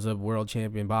 Holly Holm was a world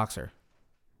champion boxer.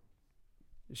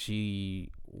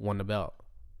 She won the belt,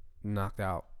 knocked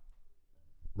out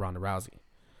Ronda Rousey.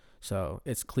 So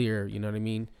it's clear, you know what I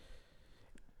mean?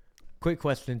 Quick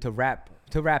question to wrap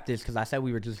this, because I said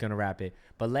we were just gonna wrap it.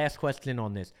 But last question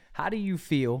on this: how do you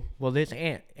feel? Well, this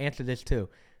answer this too.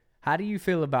 How do you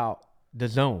feel about the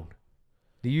zone?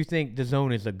 Do you think the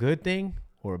zone is a good thing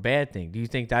or a bad thing? Do you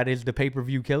think that is the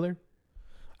pay-per-view killer?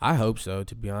 I hope so,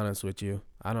 to be honest with you.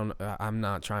 I'm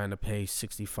not trying to pay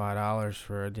 $65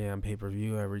 for a damn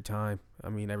pay-per-view every time. I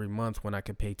mean, every month when I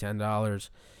could pay $10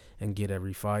 and get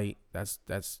every fight. It's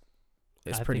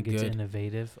pretty think it's good.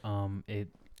 innovative.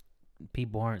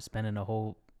 People aren't spending a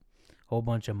whole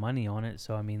bunch of money on it.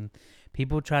 So I mean,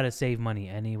 people try to save money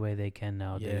any way they can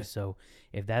nowadays. Yeah. So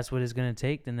if that's what it's gonna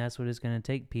take, then that's what it's gonna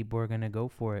take. People are gonna go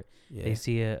for it. Yeah. They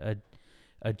see a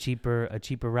cheaper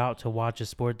route to watch a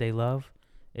sport they love.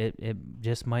 It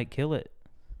just might kill it.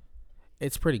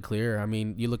 It's pretty clear. I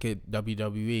mean, you look at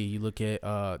WWE, you look at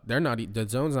the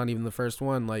zone's not even the first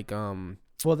one. Like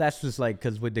Well, that's just like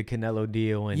because with the Canelo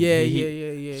deal and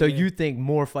yeah. So you think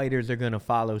more fighters are gonna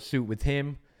follow suit with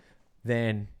him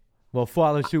than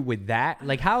follow suit with that?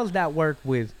 Like, how does that work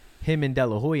with him and De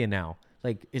La Hoya now?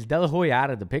 Like, is De La Hoya out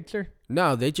of the picture?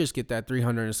 No, they just get that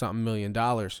 $300 and something million.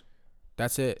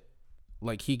 That's it.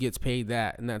 Like, he gets paid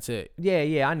that, and that's it.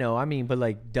 Yeah, I know. I mean, but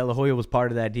like De La Hoya was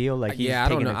part of that deal. Like, he's I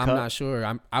don't taking know. a I'm cut. not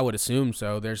sure. I would assume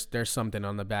so. There's something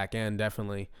on the back end,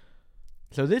 definitely.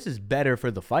 So this is better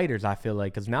for the fighters, I feel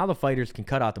like, because now the fighters can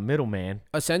cut out the middleman,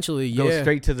 Essentially, go yeah.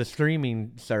 straight to the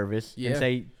streaming service, Yeah. and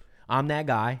say, "I'm that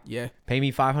guy. Yeah. Pay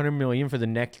me $500 million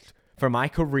for my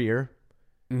career,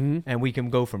 Mm-hmm. and we can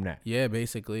go from that." Yeah,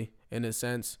 basically, in a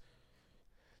sense.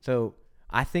 So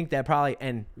I think that probably,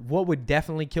 and what would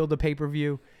definitely kill the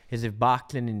pay-per-view is if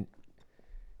boxing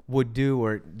would do,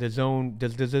 or the zone,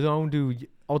 does the zone do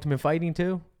Ultimate Fighting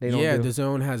too? They Yeah, do. the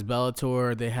zone has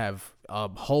Bellator. They have a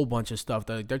whole bunch of stuff.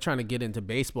 They're trying to get into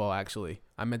baseball, actually.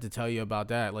 I meant to tell you about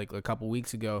that like a couple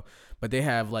weeks ago. But they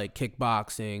have like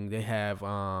kickboxing. They have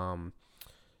a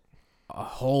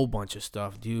whole bunch of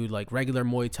stuff, dude. Like regular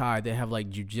Muay Thai. They have like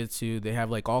jiu-jitsu. They have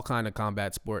like all kind of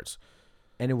combat sports.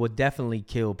 And it would definitely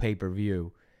kill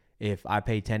pay-per-view if I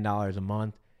pay $10 a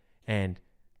month and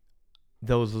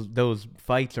those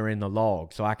fights are in the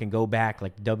log, so I can go back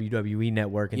like WWE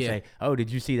Network and say, "Oh,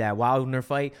 did you see that Wilder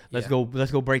fight? Let's go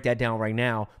break that down right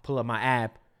now. Pull up my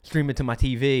app, stream it to my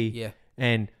TV." Yeah.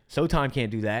 And Showtime can't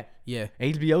do that. Yeah.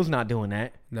 HBO's not doing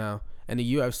that. No. And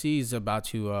the UFC is about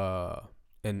to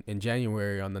in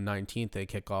January on the 19th they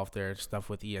kick off their stuff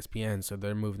with ESPN, so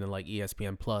they're moving to like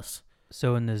ESPN Plus.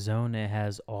 So in the zone, it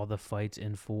has all the fights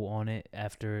in full on it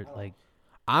after like.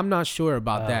 I'm not sure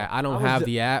about that. I don't have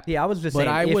the app. Yeah, I was just but saying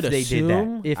I if would they assume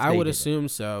did that. If I they would did assume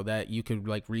so that you could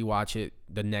like rewatch it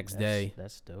the next day.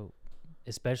 That's dope.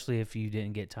 Especially if you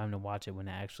didn't get time to watch it when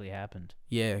it actually happened.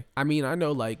 Yeah. I mean, I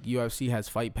know like UFC has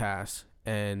Fight Pass,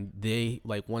 and they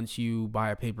like once you buy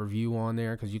a pay-per-view on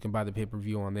there, because you can buy the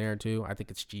pay-per-view on there too. I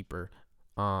think it's cheaper.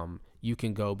 You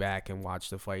can go back and watch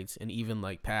the fights, and even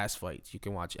like past fights, you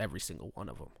can watch every single one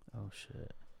of them. Oh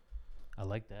shit, I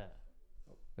like that.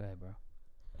 Go ahead, bro.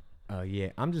 Yeah,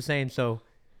 I'm just saying. So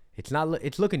it's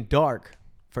looking dark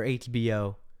for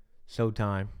HBO,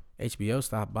 Showtime. HBO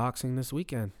stopped boxing this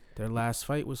weekend. Their last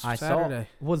fight was I Saturday.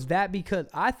 Was that because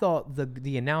I thought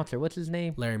the announcer, what's his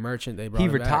name? Larry Merchant, they brought He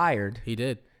him back. retired. He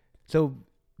did. So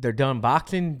they're done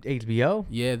boxing HBO.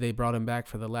 Yeah, they brought him back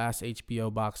for the last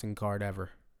HBO boxing card ever.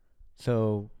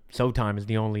 So Showtime is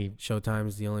the only. Showtime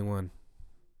is the only one.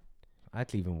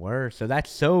 That's even worse. So that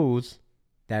shows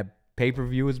that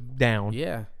pay-per-view is down.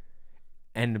 Yeah.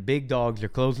 And the big dogs are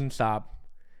closing shop,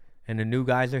 and the new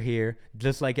guys are here,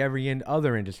 just like every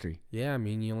other industry. Yeah, I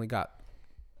mean, you only got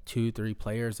 2-3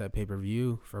 players at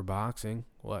pay-per-view for boxing.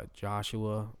 What,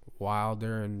 Joshua,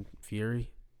 Wilder, and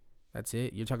Fury? That's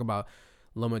it. You're talking about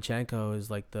Lomachenko is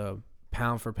like the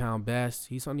pound-for-pound best.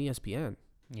 He's on ESPN.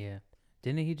 Yeah,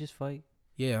 didn't he just fight?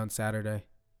 Yeah, on Saturday.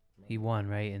 He won,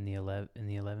 right, in the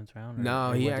 11th round? Or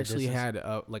No, or he went the actually distance?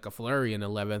 had like a flurry in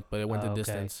 11th, but it went the Okay.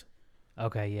 distance.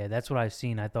 Okay, yeah, that's what I've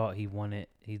seen. I thought he won it.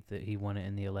 He won it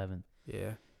in the 11th.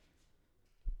 Yeah.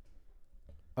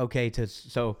 Okay,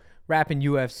 so wrapping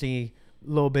UFC, a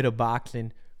little bit of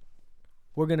boxing.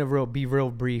 We're gonna be real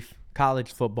brief.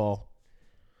 College football.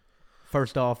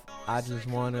 First off, I just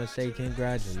want to say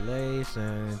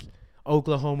congratulations.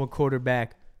 Oklahoma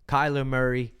quarterback Kyler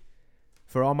Murray.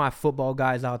 For all my football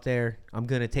guys out there, I'm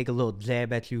going to take a little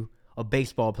jab at you. A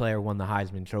baseball player won the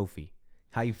Heisman Trophy.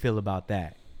 How you feel about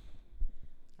that?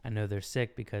 I know they're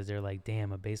sick because they're like,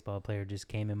 damn, a baseball player just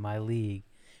came in my league,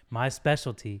 my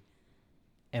specialty,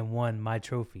 and won my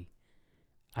trophy.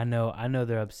 I know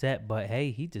they're upset, but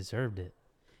hey, he deserved it.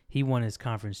 He won his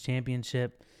conference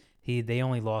championship. They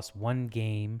only lost one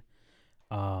game.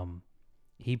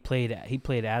 He played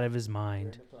out of his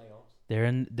mind. They're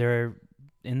in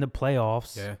the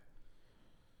playoffs. Yeah.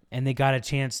 And they got a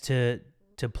chance to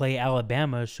play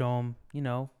Alabama, show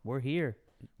them, we're here.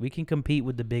 We can compete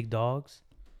with the big dogs.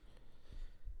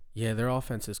 Yeah, their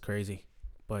offense is crazy,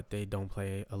 but they don't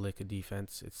play a lick of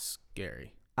defense. It's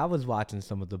scary. I was watching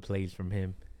some of the plays from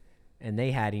him, and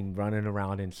they had him running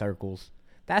around in circles.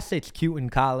 That shit's cute in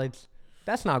college.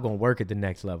 That's not going to work at the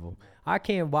next level. I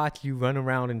can't watch you run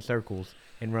around in circles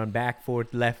and run back,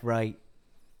 forth, left, right,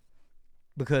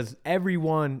 because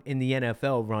everyone in the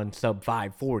NFL runs sub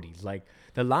 540s. Like,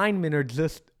 the linemen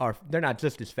they're not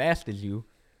just as fast as you.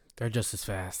 They're just as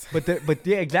fast. But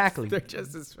yeah, exactly. They're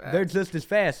just as fast. They're just as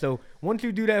fast. So once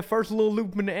you do that first little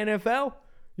loop in the NFL,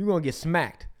 you're going to get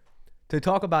smacked. To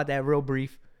talk about that real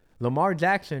brief, Lamar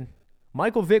Jackson,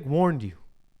 Michael Vick warned you.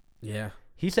 Yeah.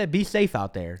 He said be safe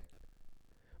out there.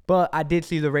 But I did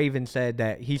see the Ravens said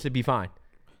that he should be fine.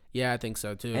 Yeah, I think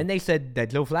so too. And they said that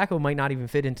Joe Flacco might not even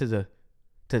fit into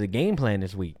the game plan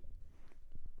this week.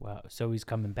 Wow, so he's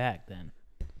coming back then.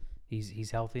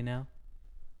 He's healthy now?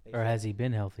 Or has he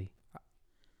been healthy?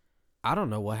 I don't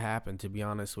know what happened, to be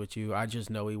honest with you. I just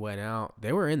know he went out.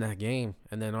 They were in that game,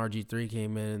 and then RG3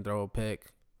 came in and threw a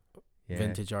pick. Yeah.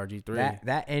 Vintage RG3.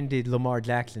 That ended Lamar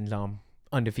Jackson's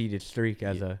undefeated streak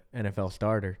as a NFL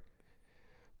starter.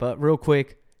 But real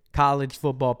quick, college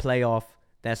football playoff,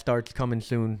 that starts coming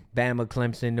soon. Bama,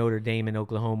 Clemson, Notre Dame, and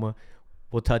Oklahoma.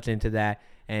 We'll touch into that.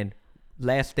 And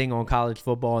last thing on college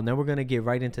football, and then we're going to get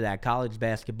right into that college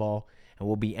basketball, and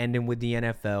we'll be ending with the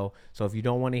NFL. So if you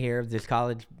don't want to hear of this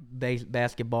college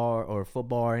basketball or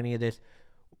football or any of this,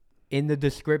 in the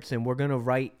description,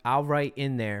 I'll write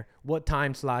in there what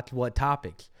time slots, what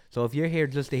topics. So if you're here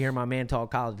just to hear my man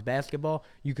talk college basketball,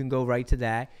 you can go right to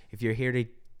that. If you're here to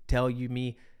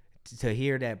to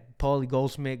hear that Paulie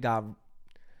Goldsmith got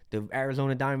the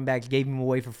Arizona Diamondbacks gave him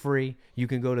away for free, you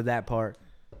can go to that part.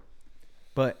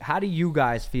 But how do you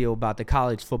guys feel about the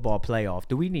college football playoff?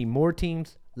 Do we need more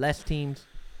teams, less teams?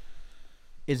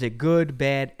 Is it good,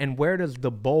 bad? And where does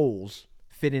the bowls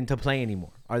fit into play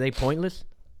anymore? Are they pointless?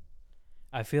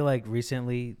 I feel like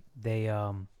recently they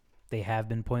have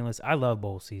been pointless. I love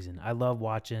bowl season. I love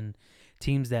watching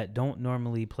teams that don't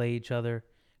normally play each other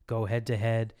go head to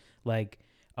head. Like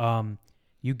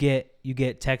you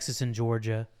get Texas and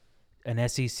Georgia, an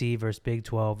SEC versus Big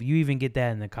 12. You even get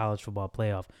that in the college football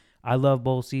playoff. I love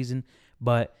bowl season,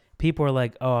 but people are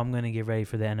like, "Oh, I'm going to get ready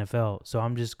for the NFL, so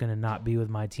I'm just going to not be with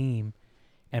my team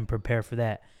and prepare for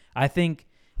that." I think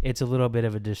it's a little bit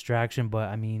of a distraction, but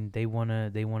I mean, they want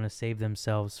to save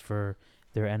themselves for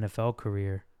their NFL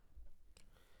career.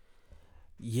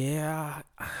 Yeah,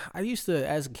 I used to,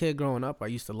 as a kid growing up, I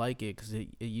used to like it because it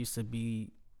used to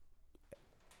be,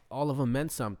 all of them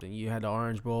meant something. You had the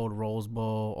Orange Bowl, the Rose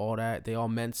Bowl, all that. They all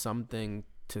meant something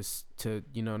to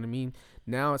you know what I mean?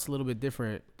 Now it's a little bit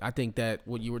different. I think that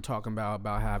what you were talking about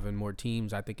having more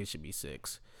teams, I think it should be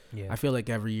 6. Yeah. I feel like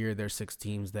every year there's 6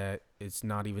 teams that it's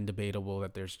not even debatable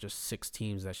that there's just 6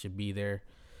 teams that should be there.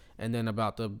 And then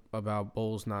about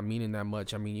bowls not meaning that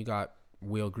much, I mean, you got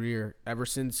Will Greer. Ever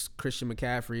since Christian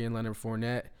McCaffrey and Leonard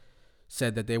Fournette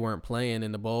said that they weren't playing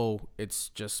in the bowl, it's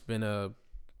just been a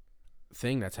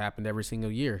thing that's happened every single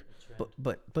year.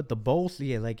 But the bowls,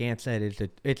 yeah, like Ant said,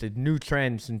 it's a new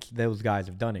trend since those guys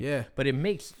have done it. Yeah. But it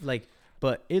makes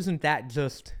but isn't that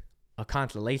just a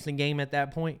consolation game at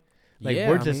that point? Like yeah,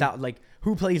 we're just out. Like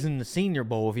who plays in the Senior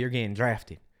Bowl if you're getting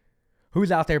drafted?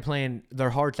 Who's out there playing their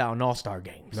hearts out in All-Star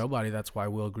games? Nobody. That's why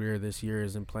Will Greer this year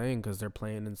isn't playing, because they're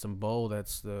playing in some bowl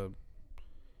that's the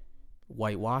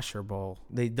Whitewasher Bowl.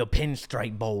 The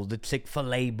Pinstripe Bowl, the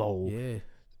Chick-fil-A Bowl. Yeah.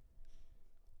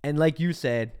 And like you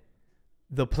said,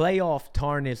 the playoff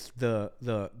tarnished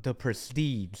the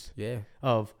prestige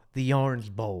of the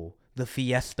Orange Bowl, the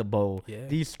Fiesta Bowl.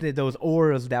 Yeah. Those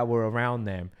auras that were around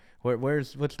them.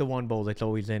 What's the one bowl that's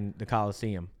always in the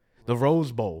Coliseum? The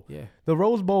Rose Bowl. Yeah. The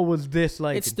Rose Bowl was this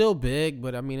like. It's still big,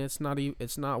 but I mean, it's not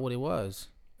what it was.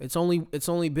 It's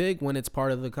only big when it's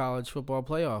part of the college football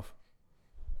playoff.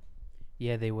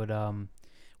 Yeah, they would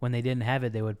when they didn't have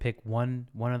it, they would pick one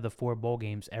of the 4 bowl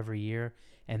games every year,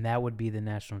 and that would be the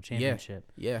national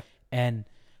championship. Yeah. And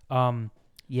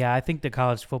I think the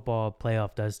college football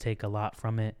playoff does take a lot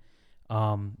from it.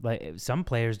 Like some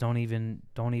players don't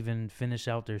even finish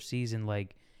out their season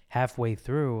like halfway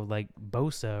through, like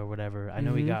Bosa or whatever. I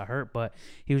know he Mhm. got hurt, but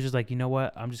he was just like, you know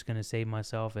what? I'm just gonna save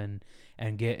myself and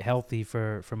get healthy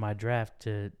for my draft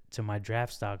to my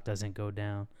draft stock doesn't go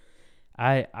down.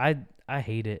 I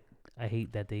hate it. I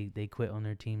hate that they quit on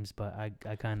their teams, but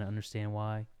I kind of understand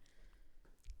why.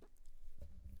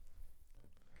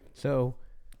 So,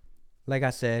 like I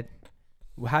said,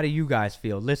 how do you guys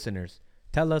feel? Listeners,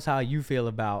 tell us how you feel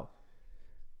about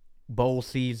bowl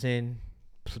season,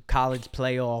 college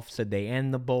playoffs. Should they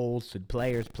end the bowls? Should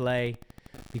players play?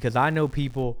 Because I know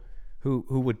people who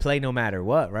would play no matter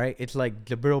what, right? It's like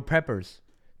Jabril Peppers.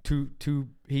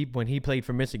 When he played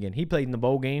for Michigan, he played in the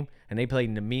bowl game and they played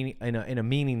in a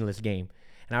meaningless game.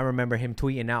 And I remember him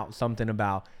tweeting out something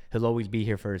about he'll always be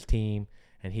here for his team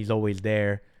and he's always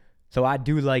there. So I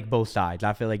do like both sides.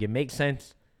 I feel like it makes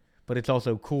sense, but it's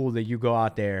also cool that you go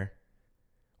out there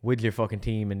with your fucking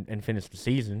team and finish the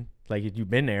season. Like you've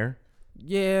been there.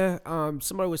 Yeah,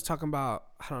 somebody was talking about,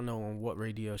 I don't know on what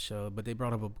radio show, but they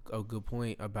brought up a good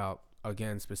point about,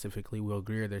 again, specifically Will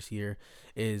Grier this year,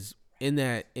 is in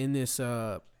this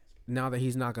now that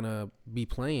he's not gonna be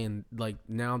playing, like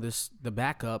now the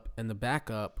backup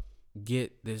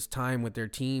get this time with their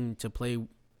team to play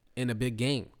in a big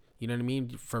game. You know what I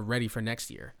mean? Ready for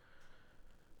next year.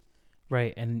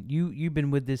 Right, and you've been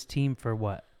with this team for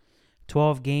what,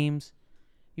 12 games?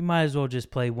 You might as well just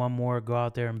play one more, go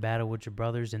out there and battle with your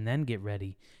brothers, and then get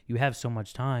ready. You have so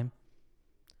much time.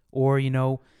 Or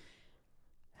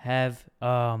have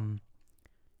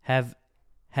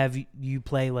you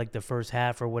play like the first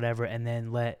half or whatever, and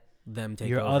then let Them take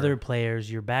your over. other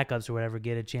players, your backups or whatever,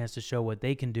 get a chance to show what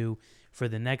they can do for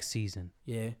the next season.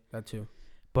 Yeah, that too.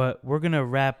 But we're going to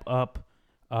wrap up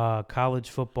college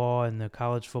football and the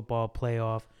college football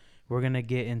playoff. We're going to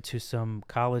get into some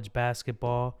college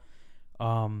basketball.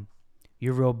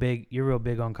 You're real big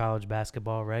on college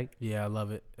basketball, right? Yeah, I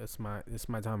love it. It's my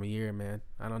time of year, man.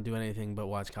 I don't do anything but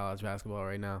watch college basketball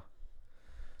right now.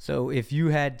 So if you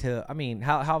had to, I mean,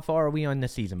 how far are we on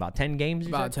this season? About 10 games?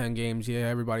 About 10 games. Yeah,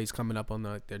 everybody's coming up on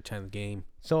their 10th game.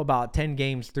 So about 10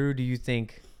 games through, do you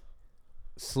think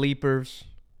sleepers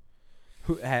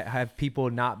who have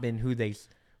people not been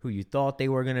who you thought they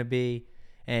were going to be?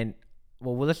 And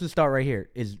well, let's just start right here.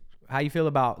 Is how you feel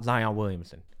about Zion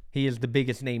Williamson? He is the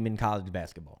biggest name in college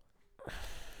basketball.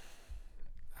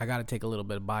 I got to take a little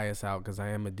bit of bias out because I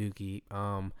am a Dookie.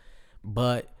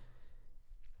 But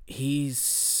he's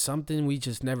something we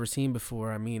just never seen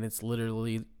before. I mean, it's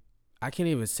literally, I can't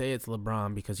even say it's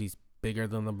LeBron because he's bigger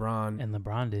than LeBron. And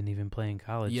LeBron didn't even play in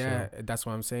college. Yeah, so. that's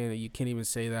what I'm saying. You can't even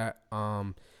say that.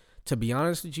 To be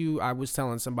honest with you, I was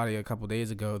telling somebody a couple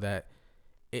days ago that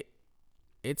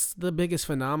it's the biggest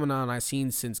phenomenon I've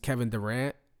seen since Kevin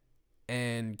Durant.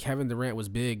 And Kevin Durant was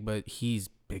big, but he's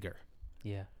bigger.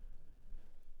 Yeah.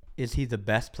 Is he the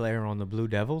best player on the Blue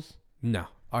Devils? No.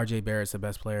 RJ Barrett's the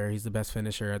best player. He's the best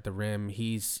finisher at the rim.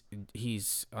 He's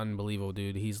unbelievable,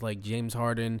 dude. He's like James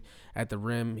Harden at the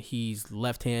rim. He's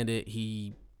left-handed.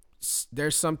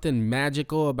 There's something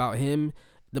magical about him,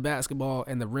 the basketball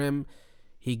and the rim.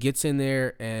 He gets in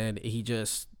there and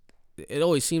it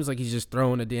always seems like he's just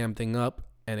throwing a damn thing up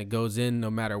and it goes in no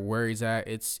matter where he's at.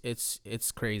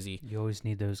 It's crazy. You always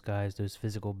need those guys, those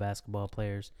physical basketball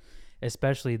players,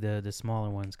 especially the smaller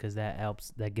ones, because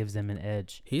that gives them an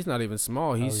edge. He's not even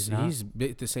small. He's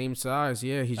the same size.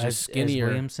 Yeah, he's just skinnier. As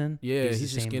Williamson? Yeah, he's the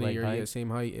just same, skinnier. like, Yeah, same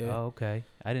height. Yeah. Oh, okay.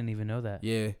 I didn't even know that.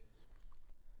 Yeah.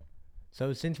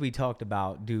 So since we talked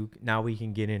about Duke, now we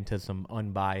can get into some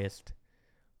unbiased,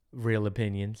 real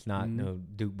opinions, not no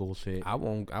Duke bullshit. I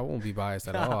won't be biased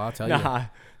at all. I'll tell you.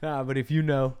 Nah. But if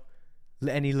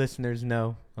any listeners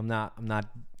know, I'm not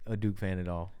a Duke fan at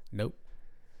all. Nope.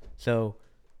 So,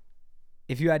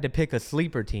 if you had to pick a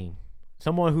sleeper team,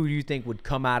 someone who you think would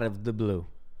come out of the blue,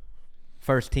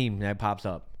 first team that pops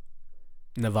up.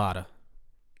 Nevada.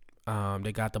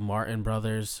 They got the Martin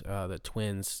brothers, the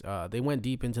twins. They went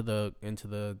deep into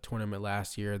the tournament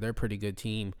last year. They're a pretty good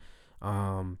team.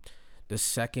 The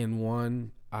second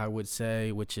one, I would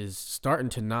say, which is starting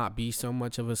to not be so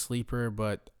much of a sleeper,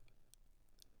 but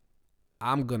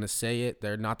I'm going to say it.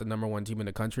 They're not the number one team in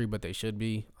the country, but they should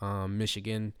be.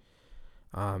 Michigan.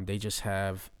 They just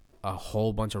have a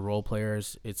whole bunch of role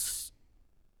players.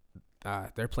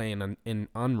 They're playing in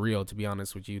unreal, to be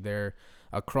honest with you. They're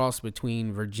a cross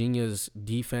between Virginia's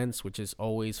defense, which is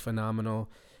always phenomenal,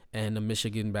 and the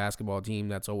Michigan basketball team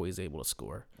that's always able to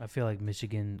score. I feel like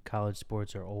Michigan college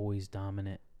sports are always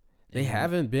dominant. They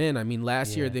haven't been. I mean,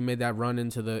 last year they made that run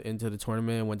into the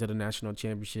tournament, went to the national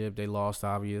championship. They lost,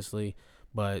 obviously,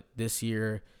 but this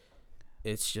year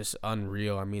it's just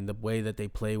unreal. I mean, the way that they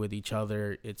play with each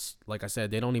other, it's like I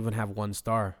said, they don't even have one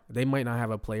star. They might not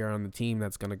have a player on the team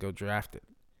that's going to go drafted.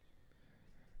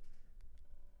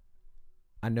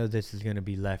 I know this is going to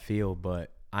be left field,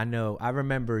 but I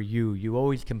remember you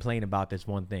always complain about this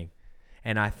one thing.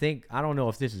 And I don't know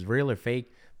if this is real or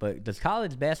fake, but does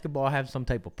college basketball have some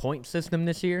type of point system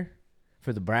this year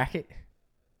for the bracket?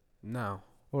 No.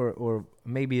 Or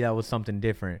maybe that was something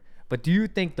different. But do you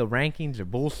think the rankings are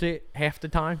bullshit half the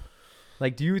time?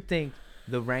 Like, do you think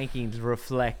the rankings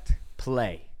reflect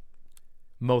play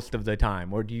most of the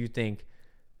time? Or do you think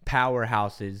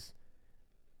powerhouses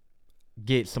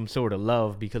get some sort of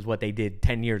love because what they did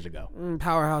 10 years ago?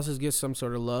 Powerhouses get some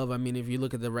sort of love. I mean, if you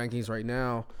look at the rankings right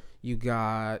now, you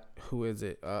got, who is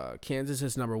it? Kansas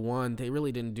is number 1. They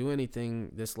really didn't do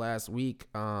anything this last week.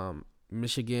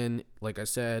 Michigan, like I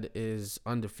said, is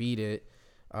undefeated.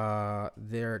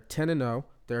 They're 10-0.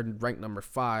 They're ranked number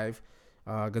 5.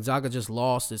 Gonzaga just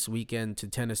lost this weekend to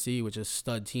Tennessee, which is a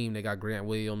stud team. They got Grant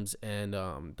Williams and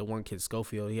the one kid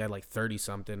Schofield. He had like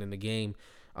 30-something in the game.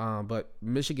 But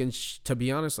Michigan, to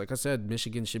be honest, like I said,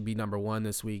 Michigan should be number 1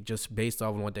 this week just based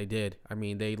off on what they did. I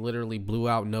mean, they literally blew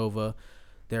out Nova.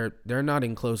 They're not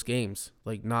in close games,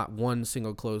 like not one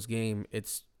single close game.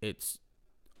 It's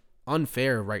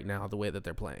unfair right now the way that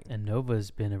they're playing. And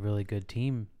Nova's been a really good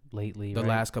team lately, the right?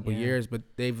 last couple of years, but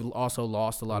they've also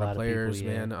lost a lot of players,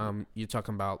 people, yeah. man. You're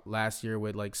talking about last year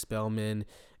with like Spellman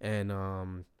and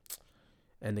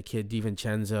the kid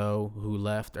DiVincenzo who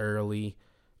left early,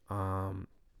 and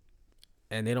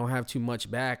they don't have too much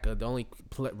back. The only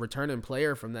returning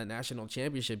player from that national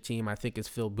championship team, I think, is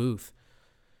Phil Booth,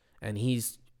 and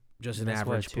he's just an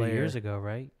average player. 2 years ago,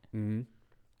 right? Mm-hmm.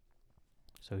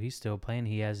 So he's still playing.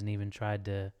 He hasn't even tried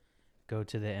to go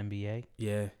to the NBA.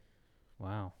 Yeah.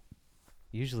 Wow.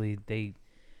 Usually they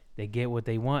get what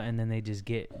they want and then they just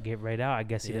get right out. I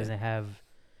guess he doesn't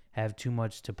have too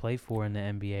much to play for in the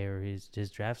NBA, or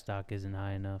his draft stock isn't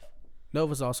high enough.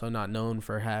 Nova's also not known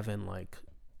for having like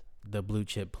the blue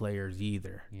chip players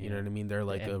either. Yeah. You know what I mean? They're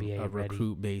like a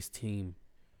recruit based team.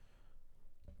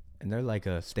 And they're like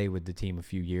a stay with the team a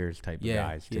few years type of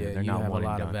guys too. Yeah, They're you not have one a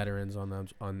lot and of done. veterans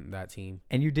on that team.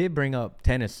 And you did bring up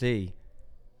Tennessee.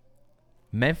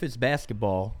 Memphis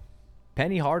basketball.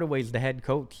 Penny Hardaway's the head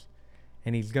coach,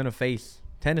 and he's gonna face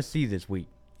Tennessee this week.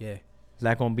 Yeah. Is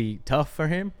that gonna be tough for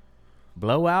him?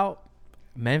 Blowout,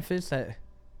 Memphis.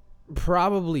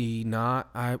 Probably not.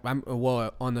 I'm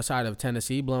on the side of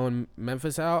Tennessee blowing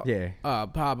Memphis out. Yeah.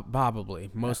 Probably,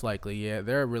 most likely. Yeah,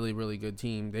 they're a really, really good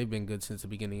team. They've been good since the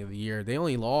beginning of the year. They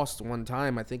only lost one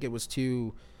time. I think it was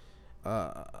to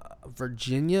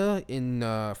Virginia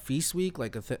in Feast Week,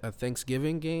 like a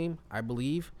Thanksgiving game, I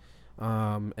believe.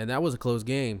 And that was a close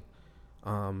game.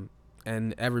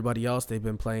 And everybody else they've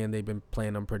been playing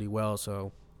them pretty well.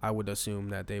 So I would assume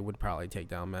that they would probably take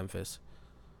down Memphis.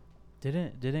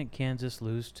 Didn't Kansas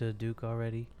lose to Duke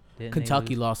already?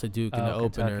 Kentucky lost to Duke in the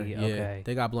opener. Kentucky, Yeah, okay.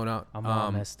 they got blown out. I'm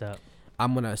all messed up.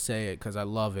 I'm gonna say it because I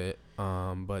love it.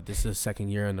 But this is the second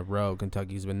year in a row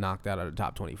Kentucky's been knocked out of the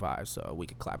top 25, so we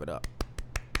could clap it up.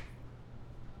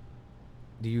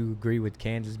 Do you agree with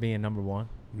Kansas being number 1?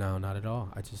 No, not at all.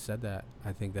 I just said that.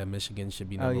 I think that Michigan should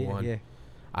be number 1. Yeah.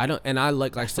 I don't, and I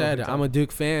like I said, I'm a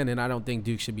Duke fan, and I don't think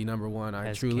Duke should be number 1.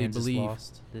 I truly believe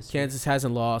Kansas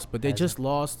hasn't lost, but they just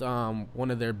lost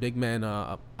one of their big men,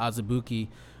 Azubuike.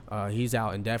 He's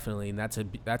out indefinitely, and that's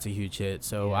a huge hit.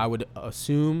 So I would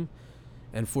assume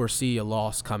and foresee a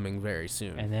loss coming very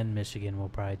soon. And then Michigan will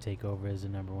probably take over as the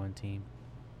number 1 team.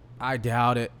 I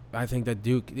doubt it. I think that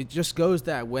Duke, it just goes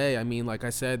that way. I mean, like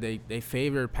I said, they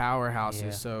favor powerhouses. Yeah.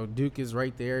 So Duke is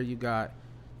right there. You got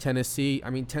Tennessee. I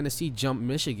mean, Tennessee jumped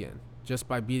Michigan just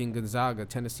by beating Gonzaga.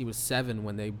 Tennessee was 7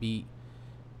 when they beat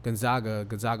Gonzaga.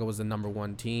 Gonzaga was the number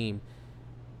 1 team.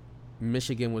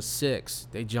 Michigan was 6.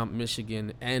 They jumped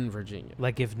Michigan and Virginia.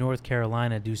 Like if North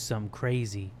Carolina do something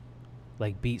crazy,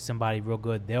 like beat somebody real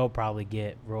good, they'll probably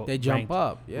get they jump ranked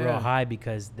up real high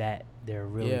because they're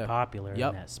really popular Yep.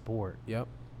 in that sport. Yep.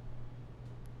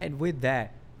 And with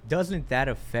that, doesn't that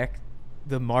affect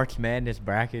the March Madness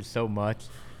bracket so much?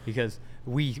 Because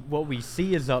what we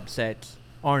see as upsets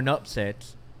aren't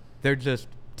upsets. They're just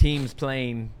teams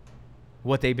playing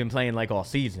what they've been playing like all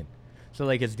season. So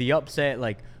like is the upset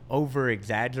like over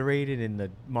exaggerated in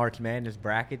the March Madness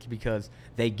brackets because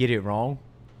they get it wrong?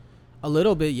 A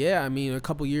little bit, yeah. I mean, a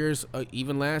couple years,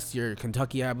 even last year,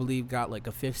 Kentucky, I believe, got like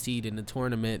a 5th seed in the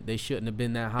tournament. They shouldn't have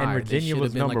been that high. And Virginia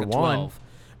was been number like a 1. 12.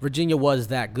 Virginia was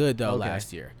that good, though, Okay.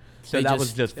 last year. So that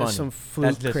was just funny. Some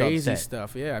That's just crazy upset.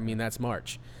 stuff. Yeah, I mean, that's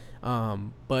March.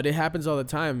 But it happens all the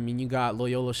time. I mean, you got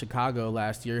Loyola Chicago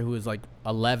last year, who was like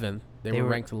 11th They were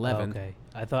ranked 11th. Okay,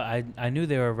 I thought I knew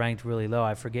they were ranked really low.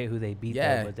 I forget who they beat.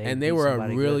 Yeah, though, but and beat they were a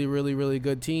somebody really, good. really, really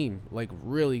good team. Like,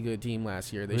 really good team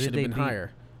last year. They Who did should they have been beat?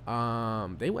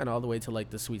 higher. They went all the way to like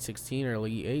the Sweet 16 or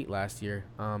Elite 8 last year.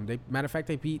 Matter of fact,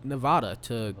 they beat Nevada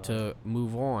to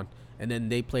move on, and then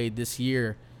they played this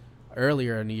year,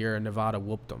 earlier in the year, and Nevada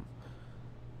whooped them.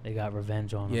 They got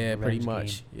revenge on them. Yeah, pretty revenge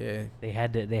much. game. Yeah,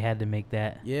 They had to make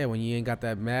that. yeah. When you ain't got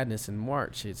that madness in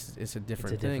March, it's a It's a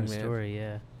different different thing, man. story.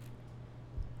 Yeah.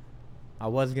 I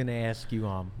was gonna ask you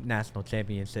national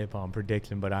championship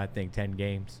prediction, but I think 10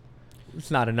 games.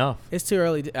 It's not enough. It's too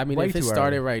early. I mean, Way if it too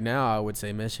started early. right now, I would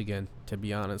say Michigan. To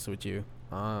be honest with you,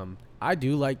 I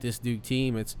do like this Duke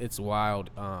team. It's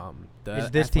wild. Is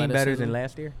this team better athleticism- than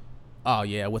last year? Oh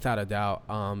yeah, without a doubt.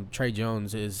 Trey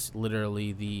Jones is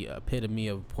literally the epitome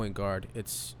of point guard.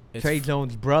 It's Trey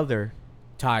Jones' brother.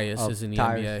 Tyus Oh, is in the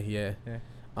Tyus. NBA.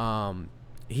 Yeah.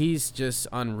 He's just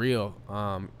unreal.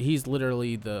 He's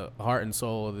literally the heart and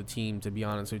soul of the team, to be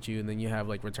honest with you. And then you have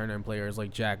like returning players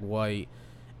like Jack White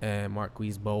and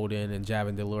Marquise Bolden and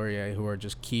Javin DeLaurier, who are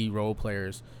just key role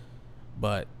players.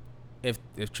 But if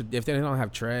they don't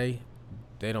have Trey,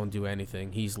 they don't do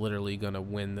anything. He's literally gonna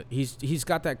win. He's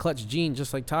got that clutch gene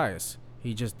just like Tyus.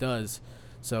 He just does.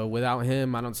 So without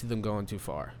him, I don't see them going too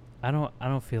far. I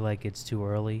don't feel like it's too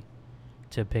early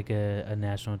to pick a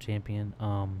national champion.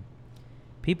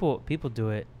 People do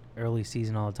it early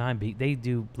season all the time. They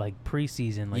do like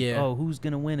preseason, like Yeah. oh, who's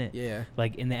gonna win it? Yeah.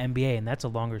 Like in the NBA, and that's a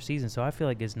longer season. So I feel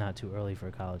like it's not too early for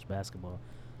college basketball.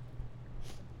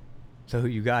 So who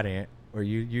you got, Ant? Or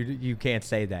you can't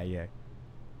say that yet.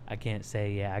 I can't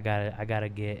say. Yeah, I gotta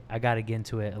get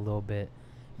into it a little bit.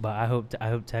 But I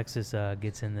hope Texas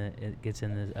gets in the.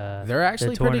 They're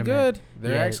actually the pretty tournament. good.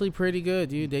 They're Yeah. actually pretty good,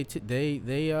 dude.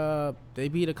 They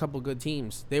beat a couple good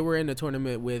teams. They were in the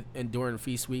tournament during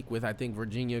Feast Week with I think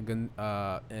Virginia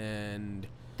and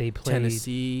They played.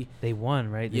 Tennessee. They won,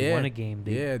 right? They Yeah. won a game.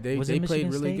 They was it played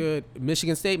Michigan really State? good.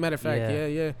 Michigan State, matter of fact, Yeah.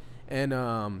 yeah.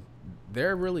 And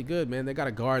they're really good, man. They got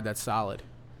a guard that's solid.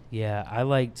 Yeah, I've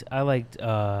liked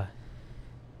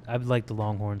the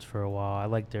Longhorns for a while. I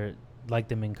liked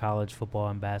them in college football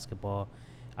and basketball.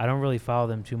 I don't really follow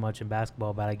them too much in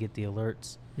basketball, but I get the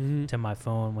alerts to my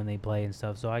phone when they play and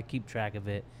stuff, so I keep track of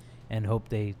it and hope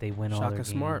they win all their Shaka games.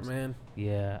 Smart, man.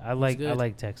 Yeah, I good.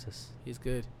 like Texas. He's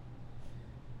good.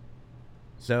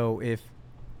 So if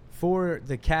for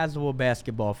the casual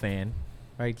basketball fan,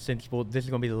 right? Since this is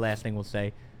gonna be the last thing we'll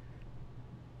say.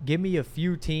 Give me a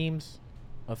few teams,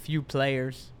 a few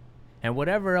players, and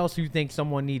whatever else you think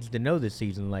someone needs to know this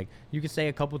season. Like you could say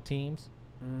a couple teams.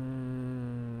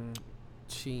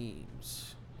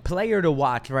 Teams. Player to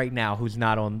watch right now who's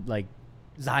not on like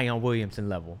Zion Williamson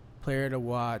level. Player to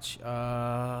watch,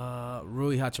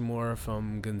 Rui Hachimura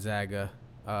from Gonzaga.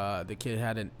 The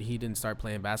kid he didn't start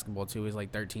playing basketball till he was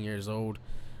like 13 years old.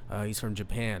 He's from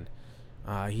Japan.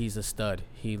 He's a stud.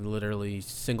 He literally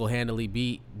single-handedly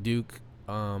beat Duke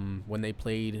when they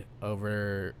played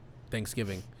over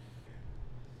Thanksgiving.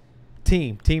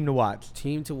 Team to watch.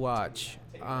 Team to watch.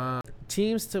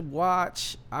 Teams to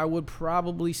watch, I would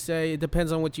probably say it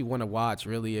depends on what you want to watch,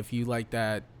 really. If you like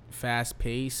that fast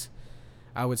pace,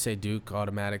 I would say Duke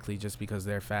automatically, just because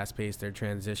they're fast paced. Their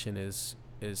transition is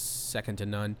second to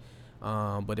none.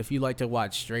 But if you like to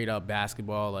watch straight up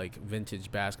basketball, like vintage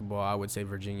basketball, I would say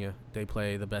Virginia. They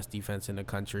play the best defense in the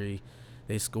country.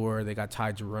 They score. They got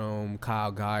Ty Jerome,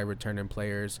 Kyle Guy, returning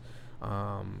players.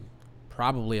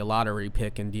 Probably a lottery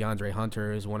pick, and DeAndre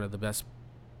Hunter is one of the best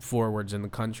forwards in the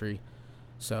country.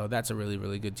 So that's a really,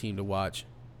 really good team to watch.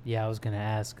 Yeah, I was gonna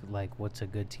ask like, what's a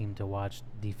good team to watch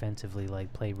defensively?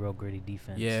 Like, play real gritty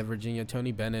defense. Yeah, Virginia.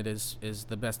 Tony Bennett is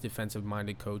the best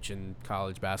defensive-minded coach in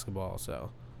college basketball.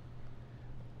 So,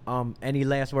 Any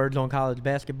last words on college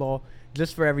basketball?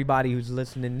 Just for everybody who's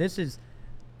listening, this is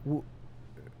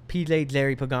PJ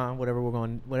Larry Pagan,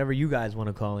 whatever you guys want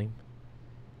to call him.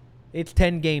 It's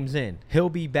 10 games in. He'll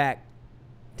be back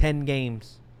 10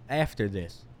 games after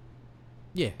this.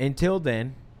 yeah. Until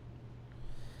then,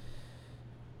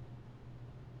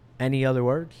 any other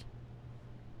words?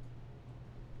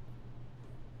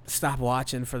 Stop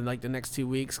watching for like the next 2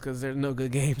 weeks because there's no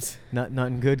good games.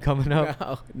 Nothing good coming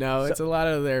up. No, it's a lot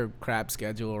of their crap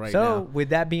schedule right now. So, with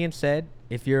that being said,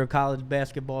 if you're a college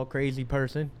basketball crazy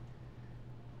person,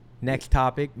 next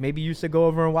topic, maybe you should go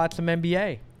over and watch some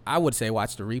NBA. I would say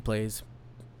watch the replays.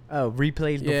 Oh,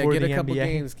 replays Yeah, before get the a couple NBA.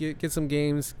 games. Get some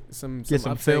games. Some Get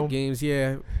some upset film. games.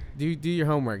 Yeah, do your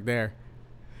homework there.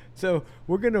 So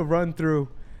we're going to run through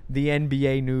the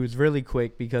NBA news really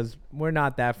quick because we're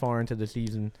not that far into the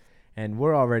season and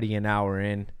we're already an hour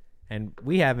in and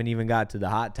we haven't even got to the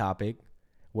hot topic,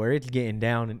 where it's getting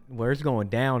down, where it's going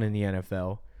down in the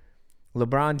NFL.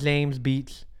 LeBron James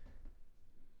beats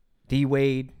D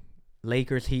Wade,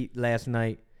 Lakers Heat last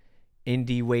night in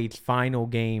D Wade's final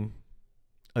game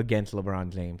against LeBron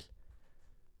James.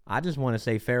 I just want to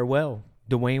say farewell,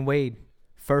 Dwayne Wade,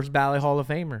 first ballot Hall of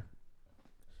Famer.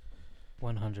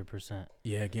 100%.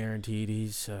 Yeah, guaranteed.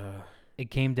 He's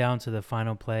It came down to the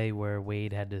final play where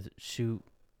Wade had to shoot,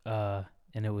 and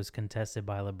it was contested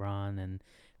by LeBron, and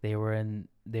they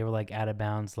were like out of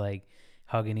bounds, like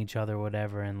hugging each other,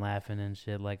 whatever, and laughing and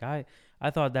shit. Like I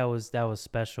thought that was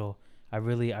special. I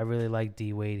really like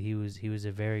D Wade. He was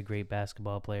a very great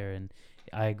basketball player, and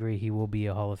I agree he will be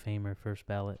a Hall of Famer, first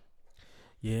ballot.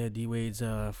 Yeah, D Wade's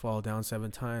fall down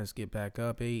 7 times, get back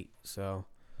up 8. So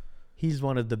He's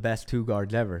one of the best two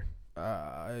guards ever.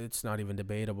 it's not even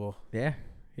debatable. Yeah,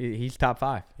 he's top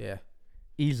 5 Yeah.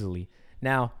 easily.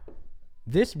 Now,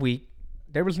 this week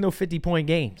there was no 50-point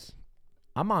games.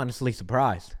 I'm honestly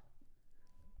surprised.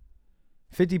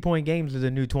 50-point games are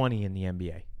the new 20 in the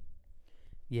NBA.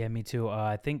 Yeah, me too.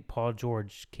 I think Paul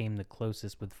George came the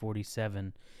closest with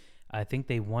 47. I think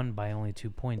they won by only 2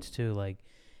 points too. Like,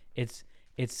 it's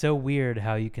so weird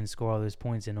how you can score all those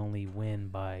points and only win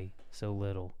by so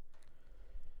little.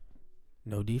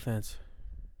 No defense.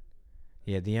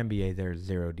 Yeah, the NBA, there's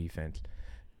zero defense.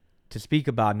 To speak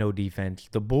about no defense,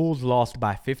 the Bulls lost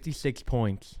by 56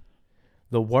 points,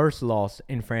 the worst loss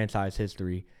in franchise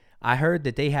history. I heard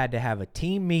that they had to have a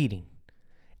team meeting,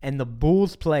 and the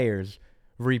Bulls players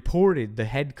reported the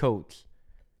head coach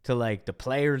to like the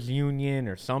players union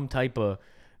or some type of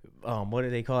what do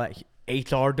they call it,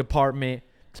 HR department.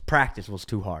 Practice was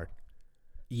too hard.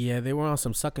 Yeah, they were on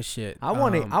some sucker shit. I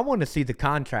want to see the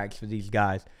contracts for these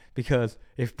guys, because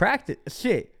if practice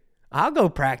shit, I'll go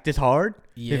practice hard.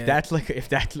 Yeah. If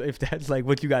that's like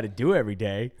what you got to do every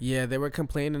day. Yeah, they were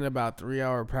complaining about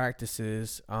 3-hour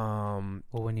practices. Well,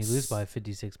 when you lose by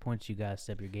 56 points, you gotta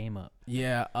step your game up.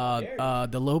 Yeah,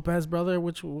 the Lopez brother,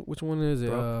 which one is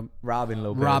it? Robin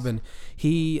Lopez. Robin.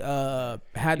 He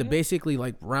had to basically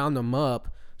like round them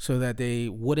up so that they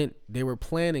were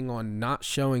planning on not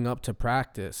showing up to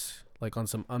practice, like on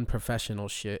some unprofessional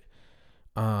shit.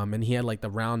 And he had like to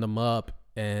round them up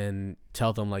and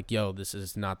tell them like, yo, this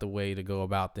is not the way to go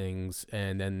about things.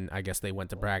 And then I guess they went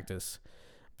to practice,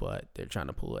 but they're trying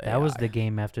to pull it. That was the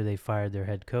game after they fired their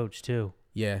head coach too.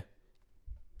 Yeah.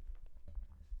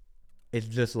 It's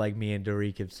just like me and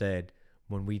Derek have said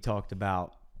when we talked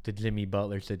about the Jimmy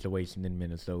Butler situation in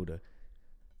Minnesota.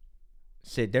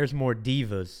 Said there's more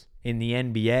divas in the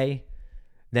NBA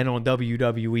than on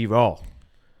WWE Raw.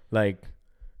 Like,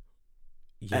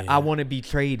 Yeah. I want to be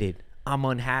traded. I'm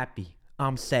unhappy.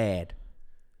 I'm sad.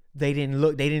 They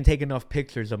didn't take enough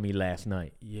pictures of me last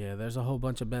night. Yeah, there's a whole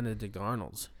bunch of Benedict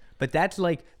Arnolds. But that's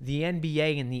like the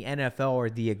NBA and the NFL are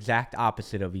the exact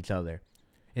opposite of each other.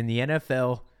 In the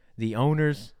NFL, the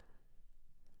owners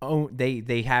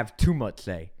they have too much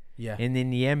say. Yeah. And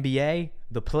in the NBA,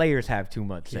 the players have too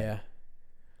much say. Yeah.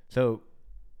 So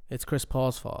It's Chris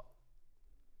Paul's fault.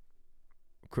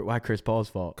 why Chris Paul's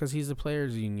fault? Because he's the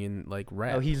players union like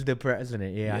rep. Oh, he's the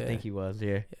president. Yeah, I Yeah. think he was.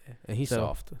 Yeah. And he's So-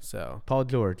 soft. So Paul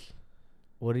George,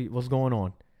 what's going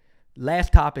on?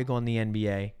 Last topic on the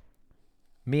NBA.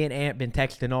 Me and Ant been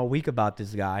texting all week about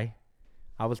this guy.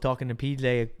 I was talking to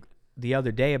PJ the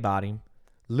other day about him.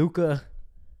 Luka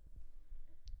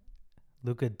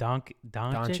Doncic.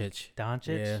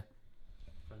 Doncic. Yeah.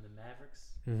 From the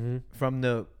Mavericks. Mm-hmm. from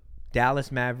the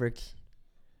Dallas Mavericks.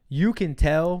 You can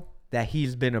tell that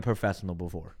he's been a professional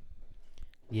before.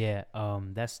 Yeah,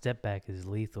 that step back is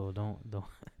lethal. Don't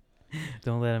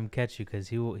don't let him catch you, because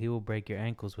he will break your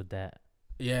ankles with that.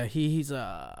 Yeah, he's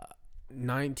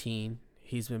 19.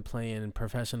 He's been playing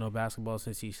professional basketball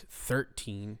since he's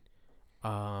 13.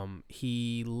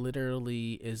 He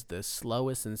literally is the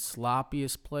slowest and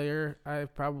sloppiest player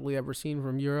I've probably ever seen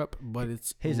from Europe, but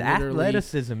it's His literally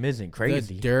athleticism isn't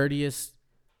crazy. the dirtiest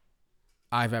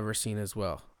I've ever seen as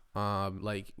well.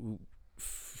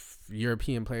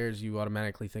 European players, you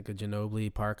automatically think of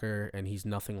Ginobili, Parker, and he's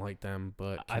nothing like them.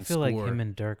 But I can feel like score. him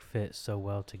and Dirk fit so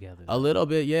well together. A little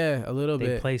bit, yeah, a little They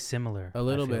bit, play similar. a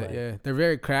little I feel bit, like. yeah. They're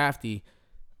very crafty.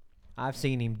 I've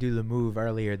seen him do the move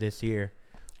earlier this year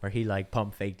where he like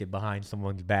pump faked it behind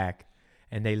someone's back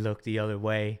and they look the other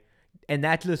way. And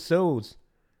that just shows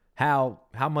how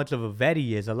much of a vet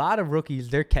he is. A lot of rookies,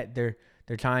 they're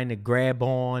trying to grab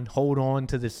on, hold on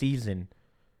to the season.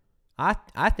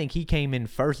 I think he came in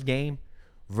first game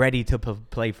ready to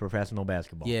play professional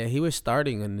basketball. Yeah, he was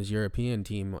starting on his European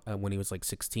team when he was like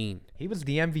 16. He was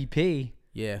the MVP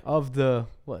Yeah, of the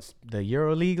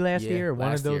Euro League last Yeah, year, or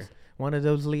last year. one of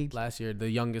those leagues. last year,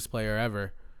 the youngest player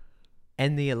ever.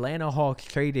 And the Atlanta Hawks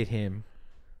traded him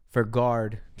for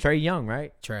guard Trae Young,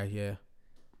 right? Trey, yeah.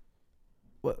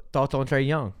 What thoughts on Trae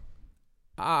Young?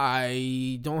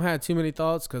 I don't have too many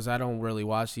thoughts because I don't really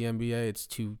watch the NBA. It's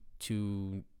too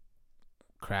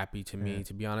crappy to me,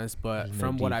 to be honest. But There's no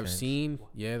from what I've defense. seen,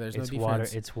 yeah, there's no It's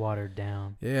defense. It's watered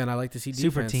down. Yeah, and I like to see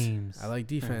Super defense. teams. I like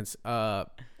defense.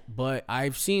 But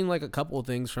I've seen like a couple of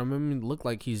things from him. It looked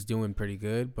like he's doing pretty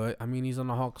good. But I mean, he's on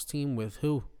the Hawks team with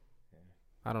who?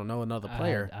 I don't know, another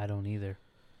player. I don't either.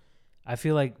 I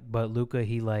feel like, but Luka,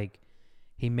 he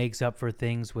makes up for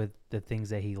things with the things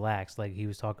that he lacks. Like he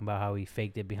was talking about how he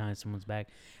faked it behind someone's back.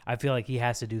 I feel like he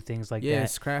has to do things like Yeah, that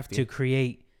it's crafty. to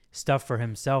create stuff for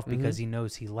himself because Mhm. he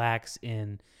knows he lacks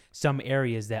in some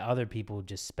areas that other people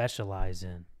just specialize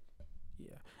in.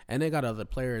 Yeah, and they got other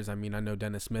players. I mean, I know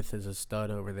Dennis Smith is a stud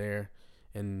over there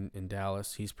in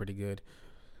Dallas. He's pretty good.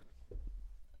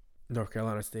 North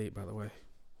Carolina State, by the way.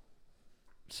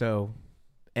 So,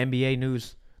 NBA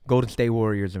news: Golden State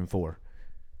Warriors in 4.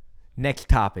 Next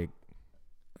topic: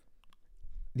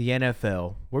 the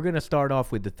NFL. We're gonna start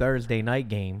off with the Thursday night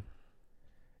game.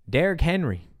 Derrick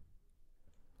Henry.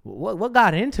 What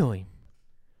got into him?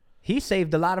 He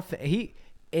saved a lot of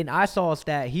and I saw a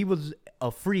stat. He was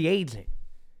a free agent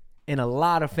in a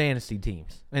lot of fantasy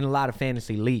teams, in a lot of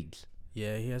fantasy leagues.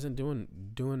 Yeah, he hasn't doing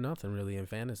nothing really in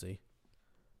fantasy.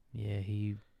 Yeah,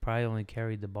 he probably only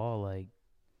carried the ball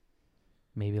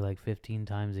maybe 15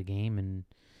 times a game, and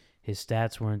his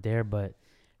stats weren't there. But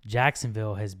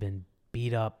Jacksonville has been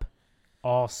beat up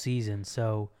all season,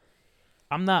 so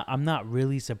I'm not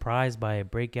really surprised by a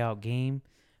breakout game,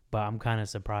 but I'm kind of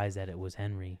surprised that it was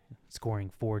Henry scoring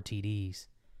 4 TDs.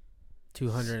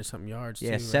 200 and something yards. Yeah,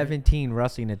 too, right? 17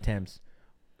 rushing attempts,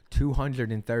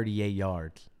 238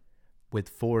 yards, with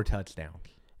 4 touchdowns.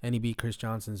 And he beat Chris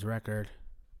Johnson's record.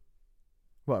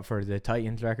 What, for the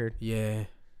Titans record? Yeah,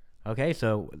 Okay,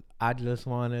 so I just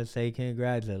want to say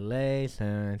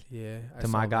congratulations yeah. I to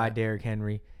my saw guy that. Derrick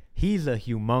Henry. He's a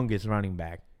humongous running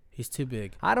back. He's too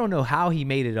big. I don't know how he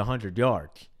made it 100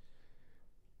 yards.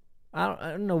 I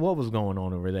don't know what was going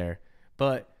on over there.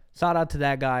 But shout out to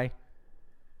that guy.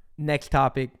 Next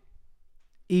topic,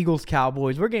 Eagles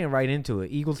Cowboys. We're getting right into it.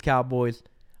 Eagles Cowboys.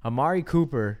 Amari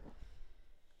Cooper,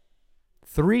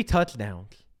 3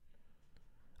 touchdowns.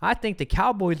 I think the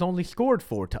Cowboys only scored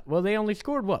 4. Well, they only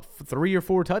scored, 3 or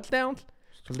 4 touchdowns?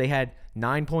 So they had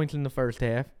 9 points in the first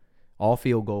half, all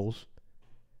field goals,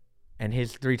 and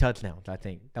his 3 touchdowns, I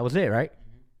think. That was it, right?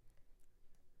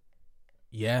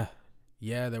 Yeah,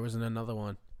 yeah. There wasn't another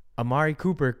one. Amari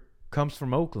Cooper comes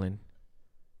from Oakland.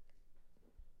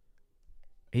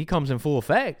 He comes in full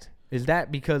effect. Is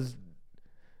that because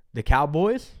the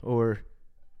Cowboys or...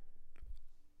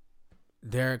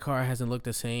 Derek Carr hasn't looked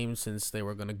the same since they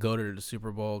were going to go to the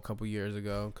Super Bowl a couple years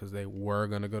ago because they were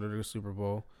going to go to the Super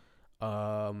Bowl.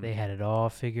 They had it all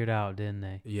figured out, didn't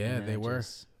they? Yeah, And then they it were.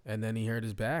 just- And then he hurt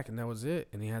his back, and that was it.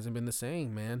 And he hasn't been the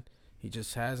same, man. He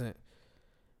just hasn't.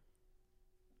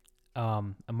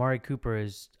 Amari Cooper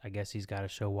is, I guess he's got to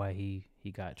show why he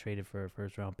got traded for a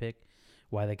first-round pick,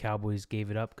 why the Cowboys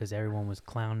gave it up because everyone was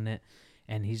clowning it,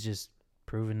 and he's just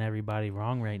proving everybody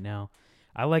wrong right now.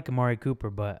 I like Amari Cooper,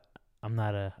 but I'm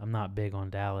not big on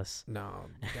Dallas. No,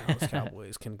 the Dallas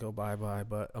Cowboys can go bye-bye.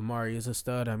 But Amari is a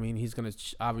stud. I mean, he's going to,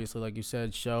 obviously, like you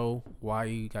said, show why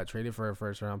he got traded for a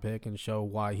first-round pick and show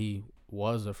why he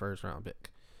was a first-round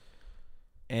pick.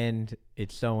 And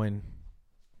it's showing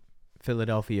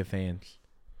Philadelphia fans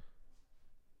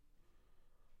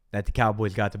that the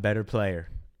Cowboys got the better player,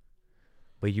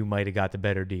 but you might have got the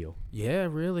better deal. Yeah,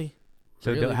 really.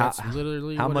 So Really, how that's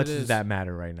literally what much it does is. that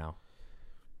matter right now?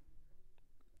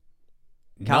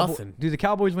 Nothing. Do the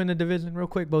Cowboys win the division real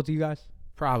quick, both of you guys?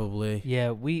 Probably.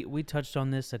 Yeah, we touched on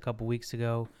this a couple weeks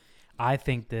ago. I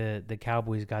think the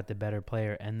Cowboys got the better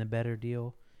player and the better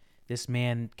deal. This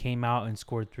man came out and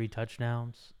scored 3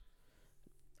 touchdowns.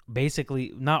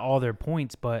 Basically, not all their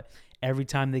points, but every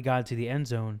time they got to the end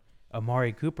zone,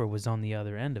 Amari Cooper was on the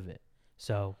other end of it.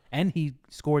 So, and he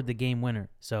scored the game winner.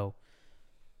 So,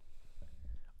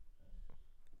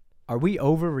 Are we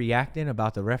overreacting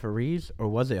about the referees, or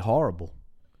was it horrible?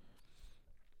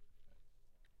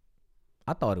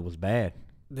 I thought it was bad.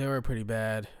 They were pretty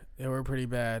bad.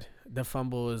 The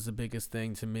fumble is the biggest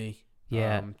thing to me.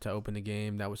 yeah, To open the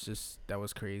game, that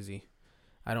was crazy.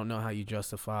 I don't know how you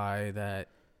justify that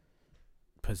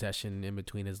possession in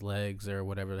between his legs or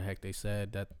whatever the heck they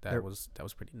said. That was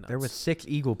pretty nuts. There was 6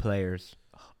 Eagle players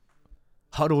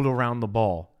huddled around the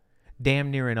ball,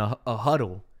 damn near in a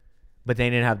huddle, but they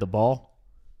didn't have the ball.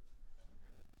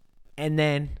 And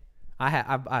then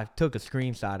I took a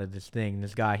screenshot of this thing.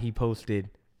 This guy, he posted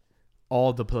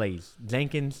all the plays.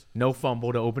 Jenkins, no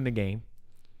fumble to open the game.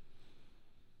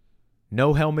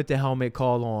 No helmet-to-helmet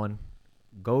call on.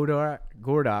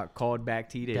 Gordock called back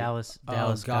TD. Dallas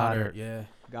Goddard. Yeah.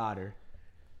 Goddard.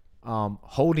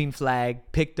 Holding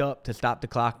flag picked up to stop the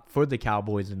clock for the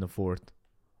Cowboys in the fourth.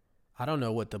 I don't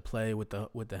know what the play with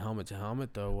the helmet to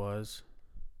helmet though was.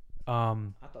 I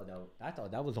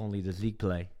thought that was only the Zeke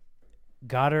play.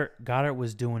 Goddard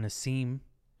was doing a seam,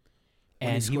 When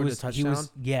he and scored the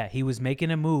touchdown? he was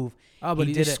making a move. Oh, but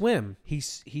he did did swim. He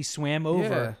swam over,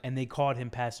 Yeah. and they called him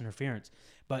pass interference.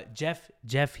 But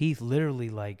Jeff Heath literally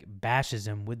like bashes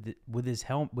him with his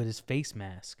helmet, with his face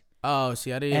mask. Oh,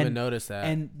 see, I didn't even notice that.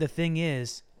 And the thing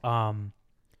is,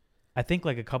 I think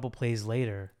like a couple plays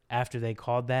later, after they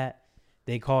called that,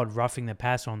 they called roughing the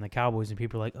passer on the Cowboys, and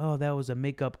people are like, "Oh, that was a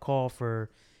makeup call for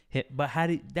hit." But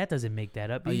that doesn't make that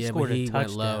up? He scored a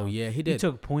touchdown. Went low. Yeah, he did. He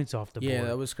took points off the board. Yeah,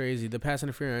 that was crazy. The pass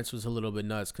interference was a little bit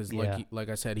nuts because, like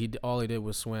I said, all he did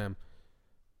was swim.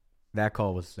 That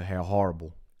call was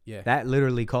horrible. Yeah, That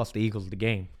literally cost the Eagles the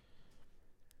game.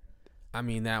 I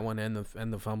mean, that one and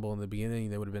the fumble in the beginning,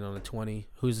 they would have been on a 20.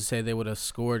 Who's to say they would have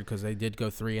scored because they did go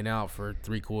 3 and out for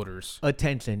 3 quarters.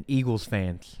 Attention, Eagles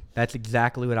fans. That's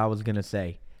exactly what I was going to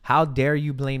say. How dare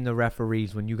you blame the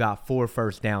referees when you got 4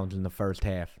 first downs in the first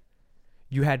half?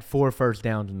 You had 4 first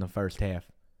downs in the first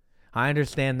half. I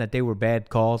understand that they were bad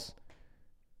calls,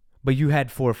 but you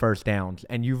had 4 first downs,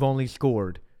 and you've only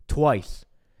scored twice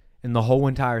in the whole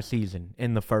entire season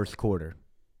in the first quarter.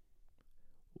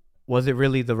 Was it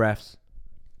really the refs?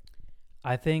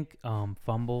 I think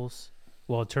fumbles,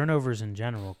 turnovers in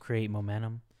general create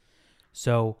momentum.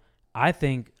 So I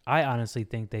honestly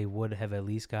think they would have at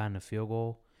least gotten a field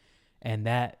goal, and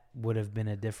that would have been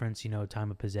a difference, time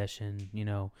of possession,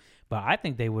 But I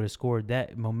think they would have scored.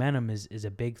 That momentum is a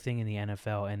big thing in the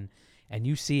NFL, and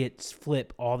you see it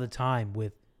flip all the time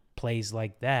with plays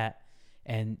like that,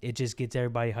 and it just gets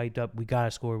everybody hyped up. We got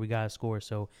to score.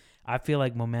 So I feel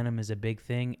like momentum is a big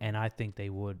thing, and I think they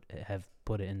would have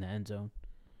put it in the end zone.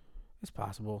 It's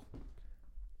possible.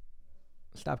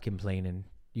 Stop complaining.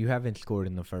 You haven't scored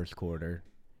in the first quarter.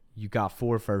 You got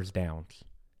 4 first downs.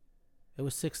 It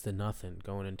was 6-0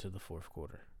 going into the fourth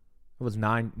quarter. It was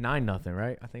 9-0,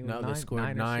 right? I think it was they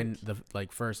scored 9 the the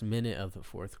first minute of the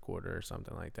fourth quarter or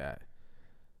something like that.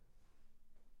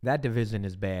 That division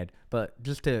is bad, but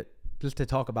just to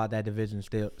talk about that division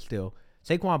still,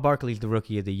 Saquon Barkley's the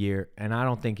rookie of the year, and I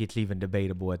don't think it's even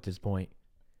debatable at this point.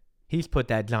 He's put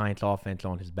that Giants offense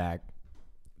on his back.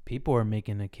 People are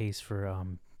making a case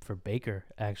for Baker,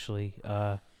 actually.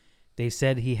 They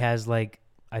said he has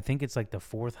I think it's the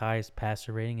 4th highest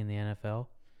passer rating in the NFL.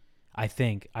 I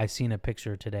think I seen a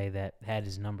picture today that had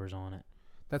his numbers on it.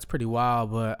 That's pretty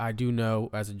wild, but I do know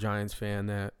as a Giants fan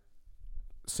that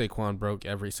Saquon broke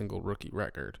every single rookie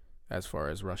record as far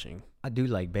as rushing. I do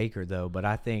like Baker, though, but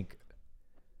I think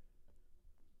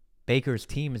Baker's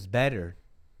team is better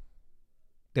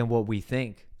than what we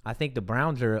think. I think the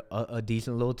Browns are a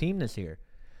decent little team this year.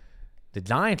 The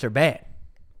Giants are bad.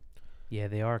 Yeah,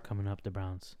 they are coming up, the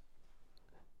Browns.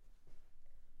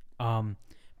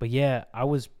 But yeah, I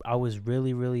was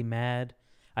really, really mad.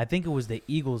 I think it was the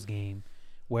Eagles game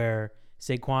where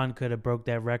Saquon could have broke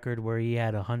that record where he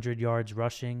had 100 yards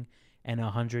rushing and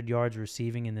 100 yards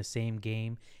receiving in the same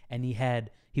game, and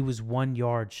he was 1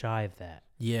 yard shy of that.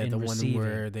 Yeah, the receiving. One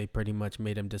where they pretty much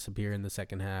made him disappear in the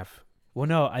second half. Well,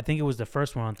 no, I think it was the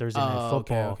first one on Thursday Night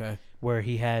Football okay. where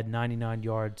he had 99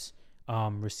 yards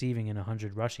receiving and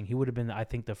 100 rushing. He would have been, I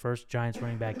think, the first Giants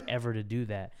running back ever to do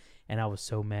that, and I was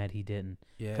so mad he didn't.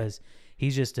 Yeah, because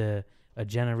he's just a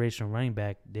generational running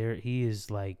back. He is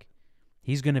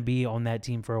he's going to be on that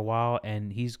team for a while,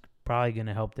 and he's probably going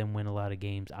to help them win a lot of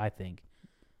games, I think.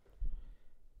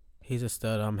 He's a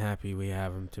stud. I'm happy we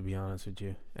have him, to be honest with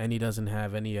you. And he doesn't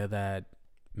have any of that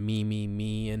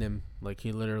me in him.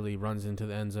 He literally runs into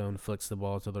the end zone, flicks the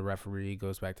ball to the referee,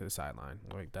 goes back to the sideline.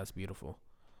 That's beautiful.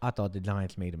 I thought the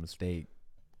Giants made a mistake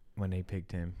when they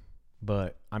picked him.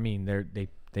 But, I mean,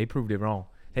 they proved it wrong.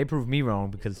 They proved me wrong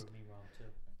because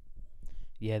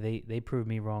Yeah, they proved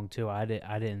me wrong too. I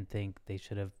didn't think they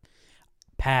should have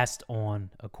passed on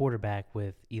a quarterback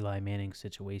with Eli Manning's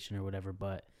situation or whatever.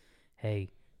 But hey,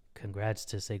 congrats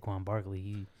to Saquon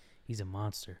Barkley. He's a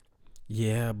monster.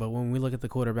 Yeah, but when we look at the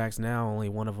quarterbacks now, only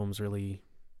one of them's really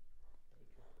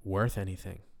worth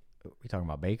anything. we talking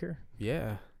about Baker?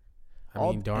 Yeah, I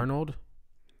All- mean Darnold.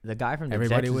 The guy from the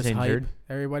Everybody Jets was is injured.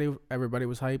 hyped. Everybody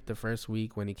was hyped the first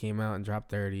week when he came out and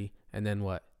dropped 30, and then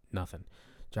what? Nothing.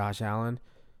 Josh Allen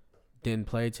didn't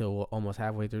play till almost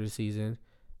halfway through the season.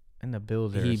 And the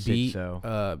Bills are He sick, beat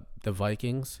so the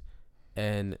Vikings,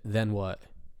 and then what?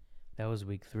 That was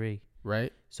week 3.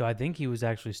 right? So I think he was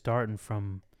actually starting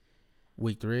from.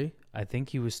 Week 3. I think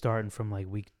he was starting from like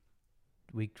week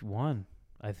 1.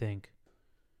 I think.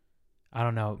 I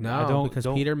don't know. I No, don't because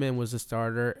don't, Peterman was the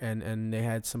starter, and they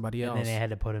had somebody and else. then they had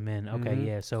to put him in. Okay, Mhm.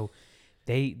 yeah. So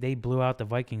they blew out the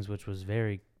Vikings, which was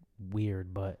very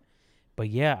weird, but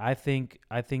yeah, I think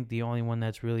the only one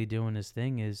that's really doing his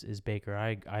thing is Baker.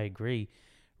 I agree.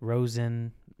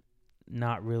 Rosen,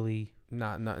 not really.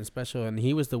 Nothing special, and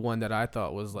he was the one that I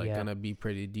thought was like Yeah. gonna be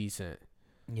pretty decent.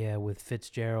 Yeah, with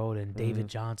Fitzgerald and David Mhm.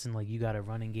 Johnson, like you got a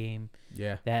running game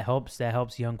Yeah, that helps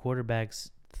young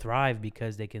quarterbacks thrive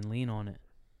because they can lean on it.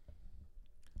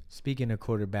 Speaking of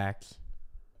quarterbacks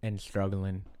and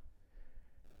struggling,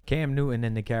 Cam Newton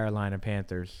and the Carolina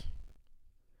Panthers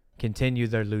continue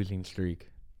their losing streak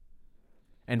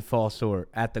and fall short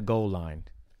at the goal line.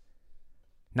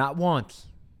 Not once,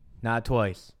 not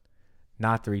twice,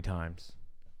 not 3 times.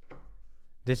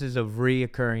 This is a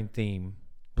reoccurring theme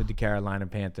with the Carolina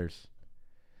Panthers.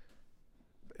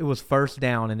 It was first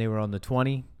down and they were on the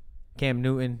 20. Cam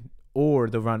Newton or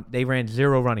the run. They ran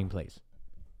 0 running plays.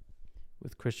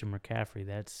 With Christian McCaffrey,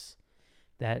 that's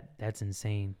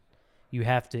insane. You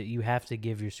have to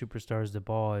give your superstars the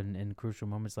ball in crucial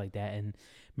moments like that. And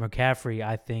McCaffrey,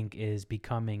 I think, is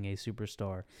becoming a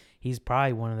superstar. He's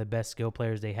probably one of the best skill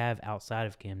players they have outside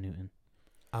of Cam Newton.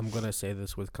 I'm gonna say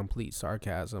this with complete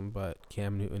sarcasm, but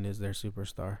Cam Newton is their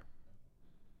superstar.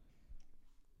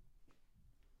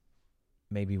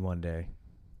 Maybe one day.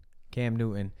 Cam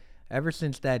Newton, ever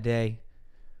since that day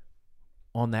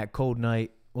on that cold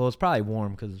night, well, it's probably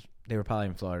warm because they were probably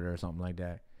in Florida or something like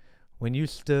that. When you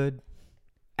stood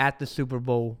at the Super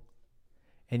Bowl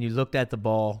and you looked at the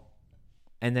ball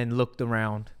and then looked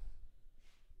around,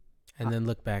 And then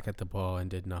look back at the ball and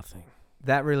did nothing.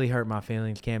 that really hurt my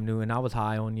feelings, Cam Newton. I was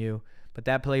high on you, but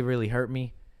that play really hurt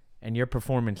me. And your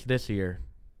performance this year,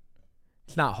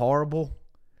 it's not horrible,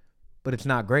 but it's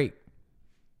not great.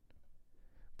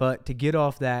 But to get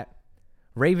off that,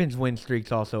 Ravens win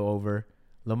streak's also over.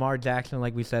 Lamar Jackson,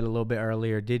 like we said a little bit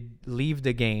earlier, did leave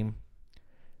the game.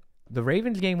 The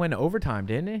Ravens game went to overtime,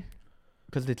 didn't it?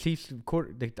 Because the Chiefs,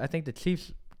 I think the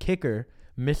Chiefs kicker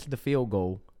missed the field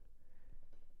goal.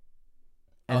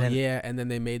 And then, and then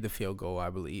they made the field goal, I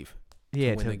believe.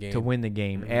 yeah, win the game. to win the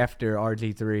game Mhm. after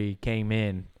RG3 came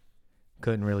in,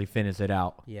 couldn't really finish it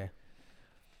out. Yeah.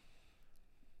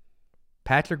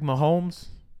 Patrick Mahomes,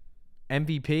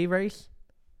 MVP race.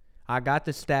 I got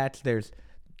the stats. There's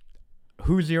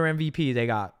who's your MVP? They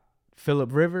got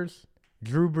Phillip Rivers,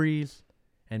 Drew Brees,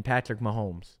 and Patrick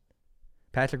Mahomes.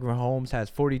 Patrick Mahomes has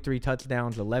 43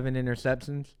 touchdowns, 11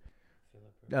 interceptions.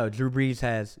 Drew Brees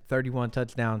has 31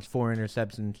 touchdowns, 4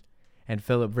 interceptions, and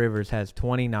Phillip Rivers has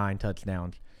 29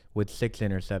 touchdowns with 6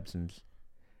 interceptions.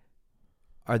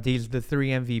 Are these the 3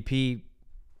 MVP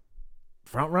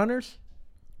front runners?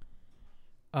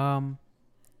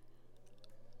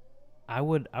 I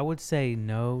would say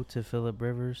no to Phillip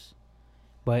Rivers,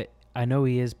 but I know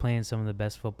he is playing some of the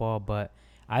best football, but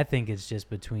I think it's just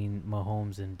between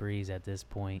Mahomes and Breeze at this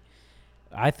point.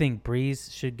 I think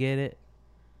Breeze should get it,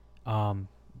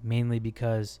 mainly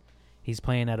because he's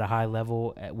playing at a high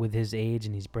level with his age,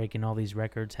 and he's breaking all these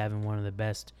records, having one of the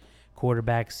best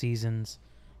quarterback seasons,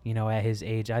 at his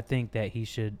age. I think that he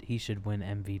should win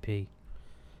MVP.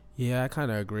 Yeah, I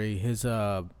kind of agree. His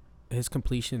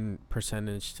completion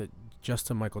percentage to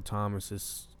Michael Thomas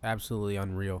is absolutely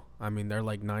unreal. I mean, they're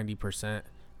like 90%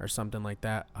 or something like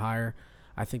that higher.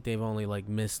 I think they've only like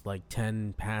missed like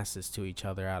 10 passes to each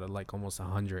other out of like almost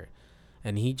 100.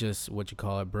 And he just,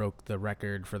 broke the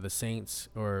record for the Saints,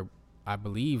 or I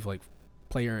believe like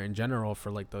player in general, for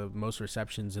like the most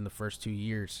receptions in the first 2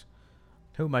 years.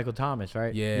 Who? Michael Thomas,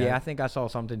 right? Yeah. Yeah, I think I saw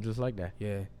something just like that.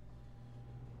 Yeah.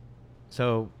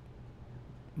 So,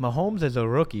 Mahomes is a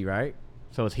rookie, right?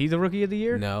 So is he the rookie of the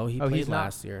year? No, he Oh, played he's not?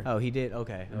 last year. Oh, he did.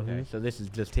 Okay, okay. Mhm. So this is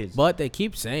just his. But they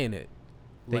keep saying it.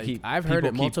 I've heard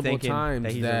it people keep multiple thinking times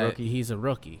that that he's a he's, rookie. a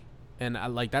rookie. And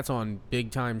that's on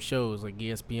big time shows like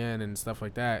ESPN and stuff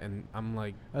like that. And I'm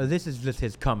like, This is just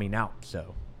his coming out.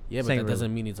 So yeah, but Same that really.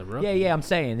 doesn't mean he's a rookie. yeah. I'm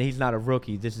saying he's not a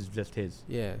rookie. This is just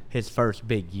Yeah. his first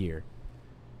big year.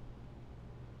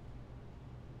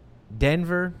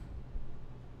 Denver,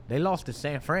 they lost to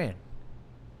San Fran.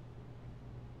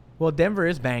 Well, Denver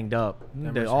is banged up.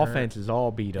 Denver's The hurt. offense is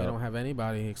all beat They up. don't have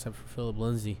anybody except for Philip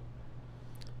Lindsay.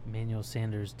 Emmanuel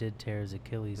Sanders did tear his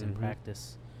Achilles in Mhm.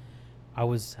 practice. I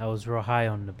was real high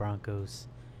on the Broncos.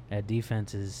 That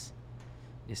defense is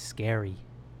scary,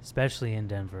 especially in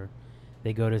Denver.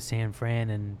 They go to San Fran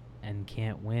and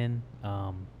can't win.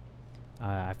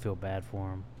 I feel bad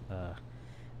for them.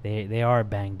 They are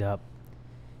banged up.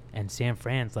 And San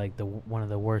Fran's like one of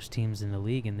the worst teams in the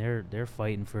league, and they're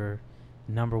fighting for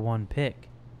 #1 pick.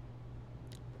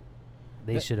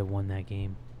 They should have won that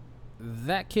game.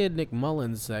 That kid Nick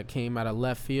Mullins that came out of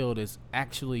left field is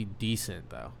actually decent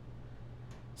though.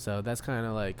 So that's kind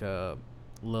of like a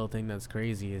little thing that's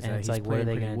crazy. Is And that it's he's like, what are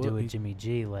they playing gonna do with he's- Jimmy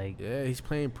G? Like, Yeah, he's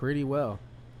playing pretty well.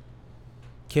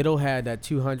 Kittle had that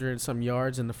 200 and some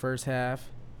yards in the first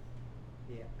half.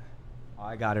 Yeah.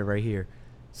 I got it right here.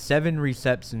 7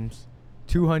 receptions,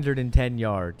 210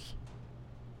 yards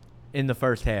in the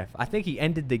first half. I think he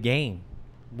ended the game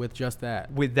With just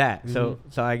that. with that. Mhm.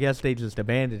 So I guess they just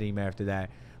abandoned him after that.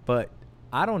 But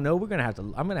I don't know. I'm gonna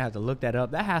have to look that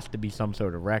up. That has to be some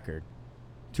sort of record.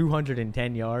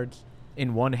 210 yards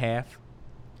in one half.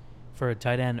 for a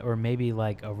tight end, or maybe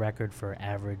like a record for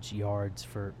average yards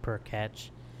per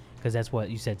catch, because that's what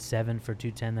you said, 7 for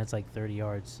 210. That's like 30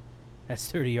 yards.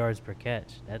 That's 30 yards per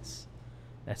catch. That's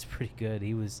pretty good.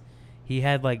 He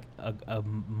had like a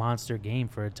monster game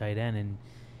for a tight end, and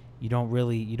you don't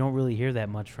really hear that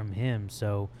much from him.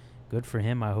 So good for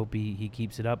him. I hope he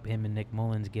keeps it up. Him and Nick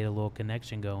Mullins get a little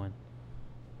connection going.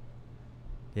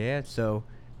 Yeah. So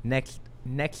next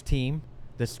team,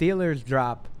 the Steelers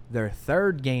drop their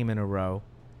 3rd game in a row,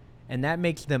 and that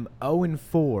makes them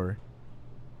 0-4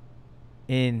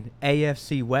 in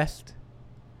AFC West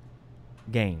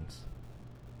games.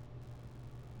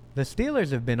 The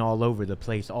Steelers have been all over the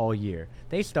place all year.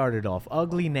 They started off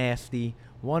ugly, nasty,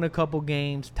 won a couple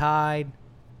games, tied,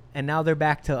 and now they're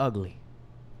back to ugly.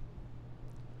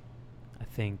 I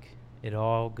think it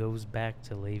all goes back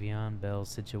to Le'Veon Bell's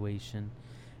situation.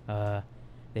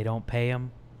 They don't pay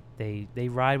him. They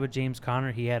ride with James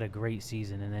Conner. He had a great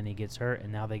season, and then he gets hurt,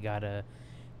 and now they gotta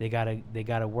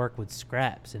work with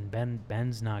scraps. And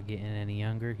Ben's not getting any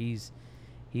younger. He's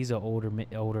an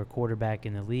older quarterback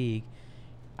in the league.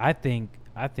 I think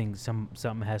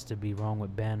something has to be wrong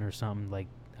with Ben or something. Like,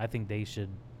 I think they should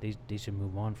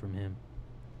move on from him.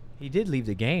 He did leave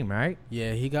the game, right?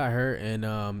 Yeah, he got hurt,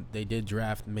 and they did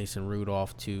draft Mason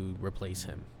Rudolph to replace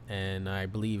him. And I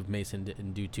believe Mason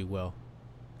didn't do too well.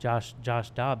 Josh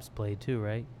Dobbs played too,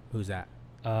 right? Who's that?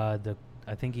 I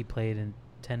think he played in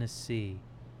Tennessee.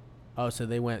 Oh, so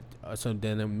they went. So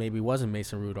then it maybe wasn't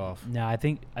Mason Rudolph. No, I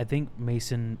think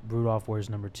Mason Rudolph wears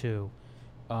 #2.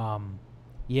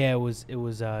 Yeah, it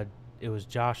was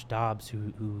Josh Dobbs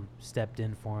who stepped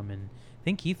in for him, and I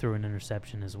think he threw an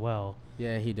interception as well.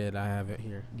 Yeah, he did. I have it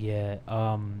here. Yeah.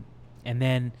 And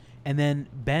then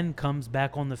Ben comes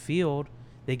back on the field.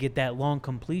 They get that long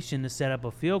completion to set up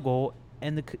a field goal,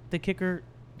 and the kicker,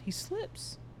 he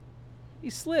slips. He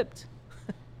slipped.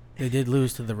 They did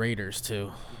lose to the Raiders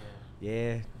too.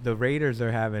 Yeah, the Raiders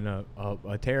are having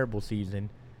a terrible season.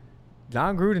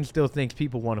 John Gruden still thinks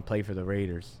people want to play for the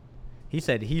Raiders. He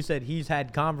said he's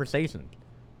had conversations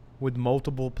with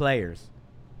multiple players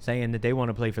saying that they want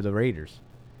to play for the Raiders.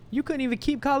 You couldn't even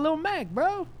keep Khalil Mack,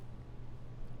 bro.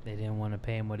 They didn't want to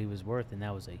pay him what he was worth, and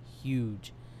that was a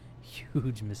huge,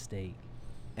 huge mistake.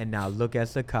 And now look at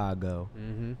Chicago.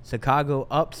 Mm-hmm. Chicago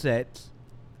upsets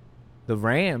the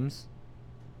Rams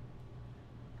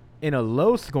in a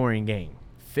low-scoring game.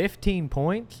 15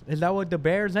 points? Is that what the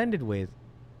Bears ended with?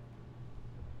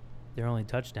 Their only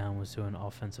touchdown was to an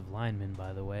offensive lineman,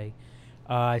 by the way.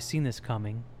 I seen this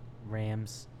coming.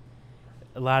 Rams.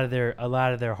 A lot of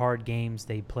their hard games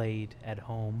they played at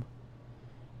home.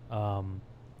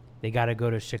 They got to go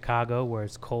to Chicago where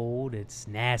it's cold, it's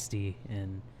nasty,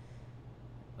 and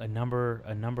a number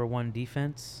 1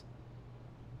 defense.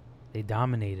 They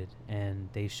dominated, and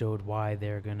they showed why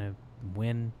they're gonna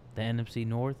win the NFC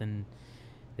North, and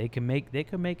they can make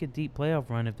a deep playoff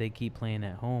run if they keep playing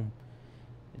at home.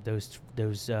 Those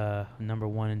number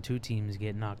 1 and 2 teams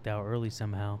get knocked out early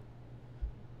somehow.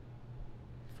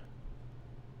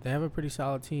 They have a pretty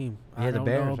solid team. Yeah, I the don't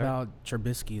Bears, know right? about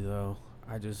Trubisky though.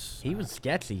 He was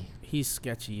sketchy. He's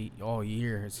sketchy all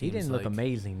year. It He didn't seems look like.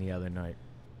 amazing the other night.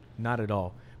 Not at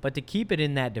all. But to keep it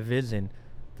in that division,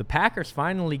 the Packers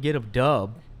finally get a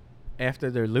dub after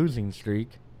their losing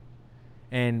streak.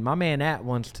 And my man Ant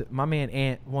wants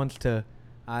to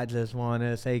I just want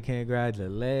to say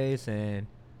congratulations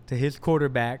to his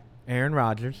quarterback, Aaron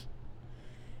Rodgers.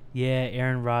 Yeah,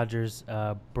 Aaron Rodgers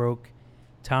broke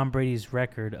Tom Brady's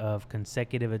record of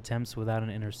consecutive attempts without an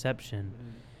interception.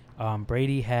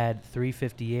 Brady had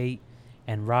 358,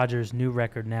 and Rodgers' new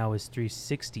record now is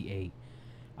 368.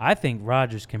 I think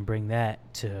Rodgers can bring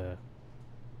that to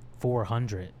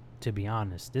 400, to be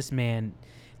honest. This man,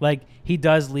 like, he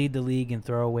does lead the league in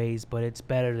throwaways, but it's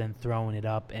better than throwing it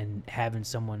up and having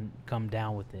someone come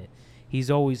down with it. He's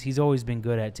always been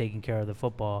good at taking care of the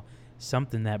football,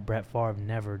 something that Brett Favre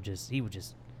never he would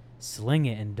just sling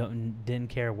it and didn't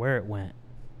care where it went.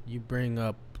 You bring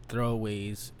up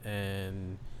throwaways,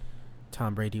 and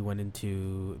Tom Brady went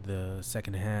into the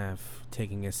second half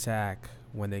taking a sack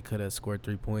when they could have scored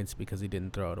 3 points because he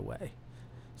didn't throw it away.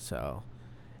 So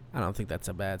I don't think that's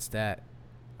a bad stat.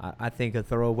 I think a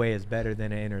throwaway is better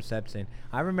than an interception.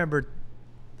 I remember,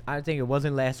 I think it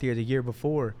wasn't last year, the year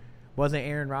before, wasn't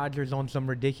Aaron Rodgers on some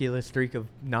ridiculous streak of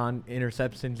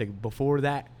non-interceptions before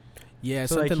that? Yeah,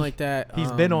 So, something like that.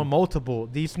 He's been on multiple.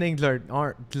 These things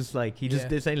aren't just like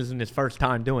this isn't his first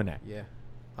time doing that. Yeah.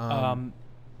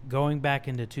 Going back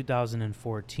into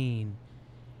 2014,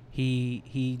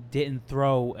 he didn't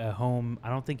throw a home. I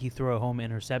don't think he threw a home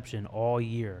interception all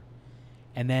year,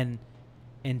 and then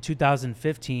in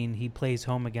 2015 he plays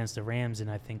home against the Rams in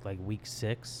I think like week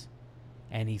 6,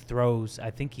 and he throws. I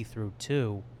think he threw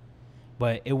 2,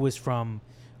 but it was from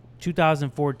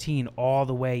 2014 all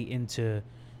the way into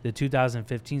the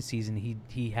 2015 season.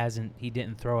 He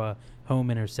didn't throw a home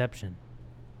interception.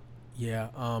 Yeah,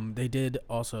 they did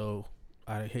also.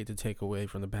 I hate to take away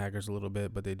from the Packers a little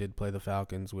bit, but they did play the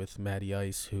Falcons with Matty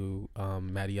Ice, who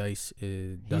Matty Ice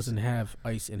doesn't have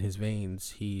ice in his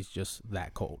veins. He's just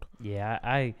that cold. Yeah,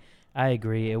 I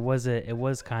agree. It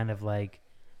was kind of like,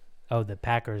 oh, the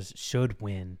Packers should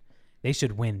win. They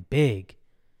should win big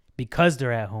because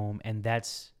they're at home, and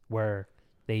that's where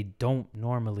they don't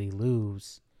normally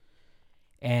lose.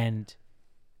 And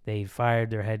they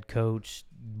fired their head coach,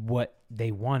 what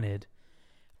they wanted.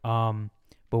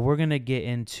 But we're going to get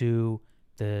into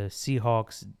the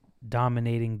Seahawks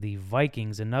dominating the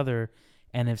Vikings, another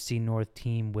NFC North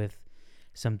team with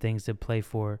some things to play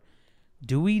for.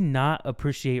 Do we not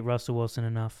appreciate Russell Wilson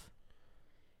enough?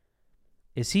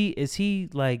 Is he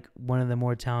like one of the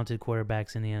more talented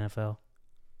quarterbacks in the NFL?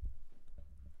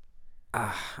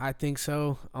 I think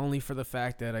so, only for the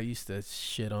fact that I used to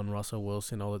shit on Russell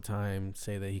Wilson all the time,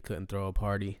 say that he couldn't throw a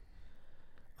party.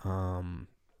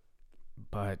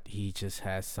 But he just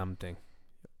has something.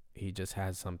 I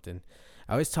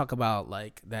always talk about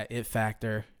like that it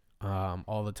factor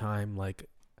all the time. Like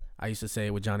I used to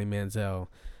say with Johnny Manziel,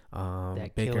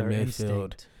 That Baker killer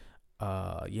Mayfield.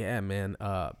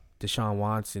 instinct. Deshaun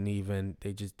Watson, even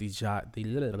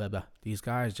these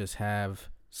guys just have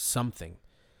something,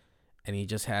 and he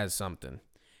just has something.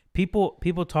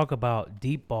 People talk about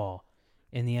deep ball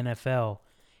in the NFL,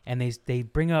 and they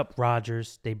bring up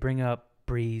Rodgers, they bring up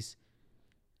Breeze,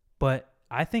 but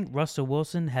I think Russell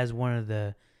Wilson has one of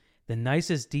the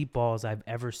nicest deep balls I've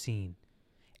ever seen,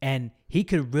 and he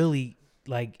could really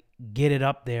like get it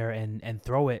up there and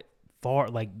throw it far,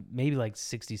 like maybe like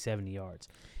 60, 70 yards.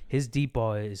 His deep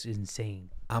ball is insane.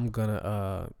 I'm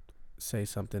gonna say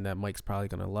something that Mike's probably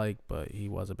gonna like, but he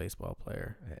was a baseball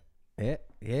player.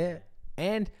 Yeah.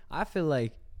 And I feel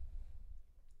like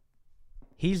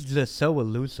he's just so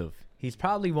elusive. He's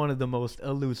probably one of the most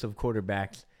elusive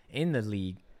quarterbacks in the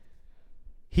league.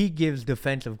 He gives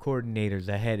defensive coordinators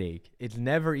a headache. It's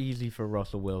never easy for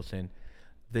Russell Wilson.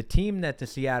 The team that the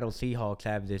Seattle Seahawks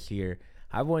have this year,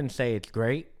 I wouldn't say it's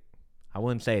great. I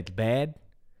wouldn't say it's bad.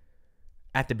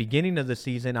 At the beginning of the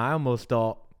season, I almost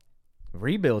thought,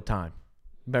 rebuild time.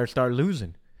 Better start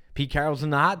losing. Pete Carroll's in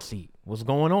the hot seat. What's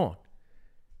going on?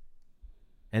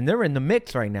 And they're in the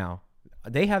mix right now.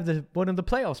 They have one of the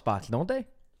playoff spots, don't they?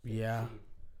 Yeah.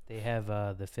 They have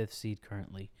the 5th seed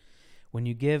currently. When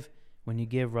you give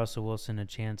Russell Wilson a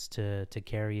chance to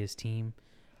carry his team,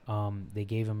 they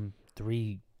gave him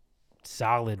 3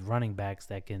 solid running backs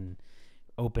that can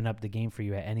open up the game for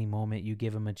you at any moment. You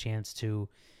give him a chance to,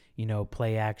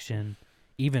 play action,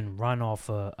 even run off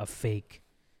a fake,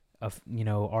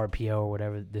 RPO or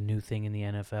whatever, the new thing in the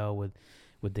NFL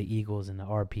with the Eagles and the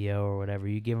RPO or whatever.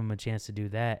 You give him a chance to do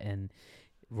that, and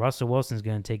Russell Wilson's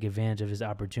going to take advantage of his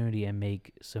opportunity and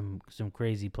make some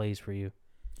crazy plays for you.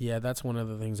 Yeah, that's one of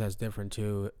the things that's different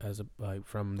too,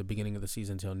 from the beginning of the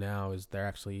season till now, is they're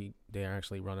actually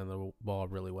running the ball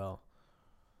really well.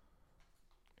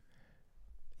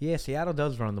 Yeah, Seattle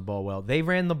does run the ball well. They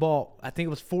ran the ball, I think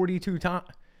it was 42 times,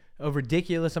 a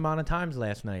ridiculous amount of times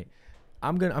last night.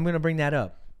 I'm gonna bring that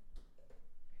up.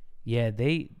 Yeah,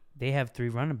 they have 3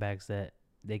 running backs that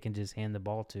they can just hand the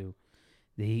ball to.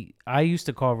 I used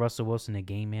to call Russell Wilson a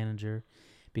game manager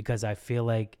because I feel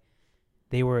like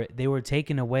they were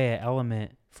taking away an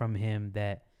element from him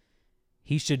that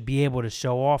he should be able to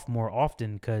show off more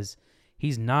often, because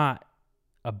he's not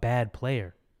a bad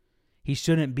player. He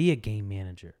shouldn't be a game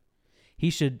manager.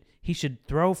 He should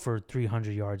throw for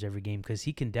 300 yards every game, because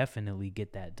he can definitely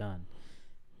get that done.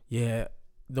 Yeah,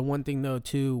 the one thing though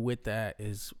too with that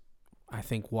is, I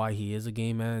think why he is a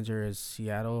game manager is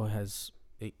Seattle has,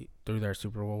 through their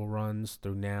Super Bowl runs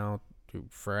through now,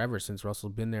 forever since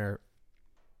Russell's been there.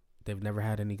 They've never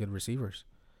had any good receivers.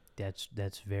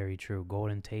 That's very true.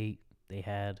 Golden Tate, they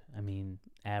had,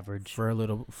 average. For a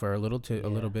little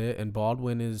bit, and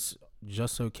Baldwin is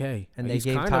just okay. And He's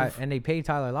they paid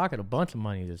Tyler Lockett a bunch of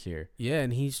money this year. Yeah,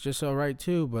 and he's just all right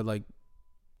too. But like,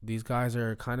 these guys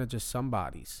are kind of just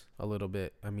somebodies a little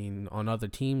bit. I mean, on other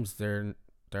teams, they're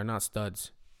not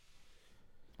studs.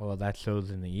 Well, that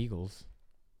shows in the Eagles.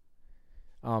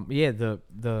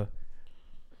 The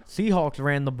Seahawks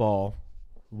ran the ball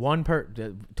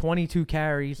 22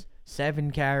 carries,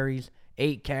 7 carries,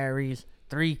 8 carries,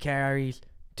 3 carries,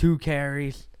 2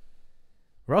 carries.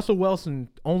 Russell Wilson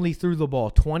only threw the ball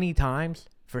 20 times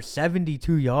for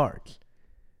 72 yards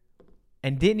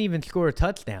and didn't even score a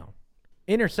touchdown.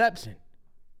 Interception.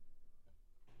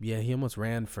 Yeah, he almost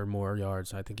ran for more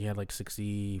yards. I think he had like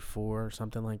 64 or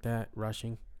something like that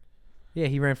rushing. Yeah,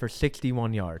 he ran for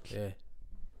 61 yards. Yeah.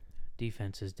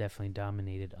 Defense is definitely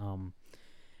dominated.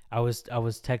 I was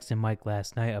texting Mike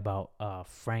last night about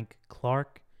Frank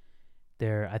Clark.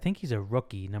 I think he's a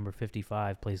rookie, number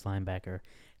 55, plays linebacker.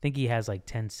 I think he has like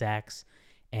 10 sacks,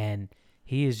 and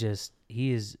he is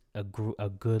a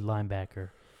good linebacker.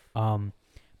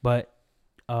 But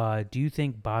do you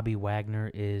think Bobby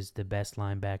Wagner is the best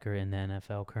linebacker in the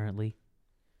NFL currently?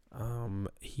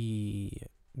 He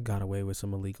got away with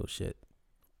some illegal shit.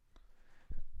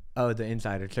 Oh, the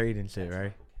insider trading shit,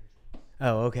 right?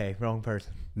 Oh, okay, wrong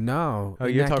person. No. Oh,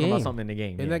 you're talking about something in the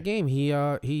game. In that game,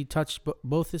 he touched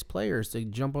both his players to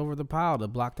jump over the pile to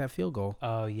block that field goal.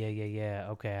 Oh, yeah.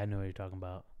 Okay, I know what you're talking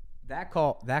about. That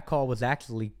call was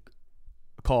actually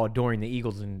called during the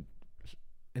Eagles and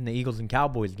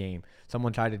Cowboys game.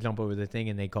 Someone tried to jump over the thing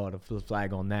and they called a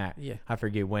flag on that. Yeah. I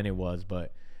forget when it was,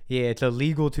 but yeah, it's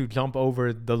illegal to jump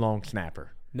over the long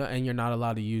snapper. No, and you're not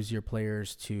allowed to use your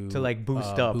players to like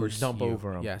boost up or jump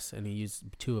over them. Yes, and he used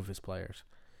 2 of his players.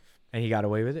 And he got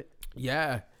away with it?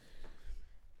 Yeah.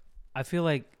 I feel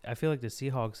like the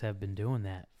Seahawks have been doing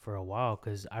that for a while,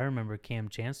 because I remember Cam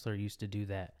Chancellor used to do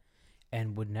that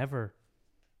and would never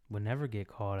get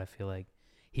caught. I feel like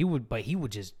he would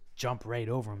just jump right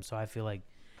over him. So I feel like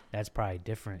that's probably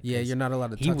different. Yeah, you're not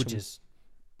allowed to touch him. He would just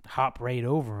hop right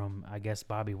over him. I guess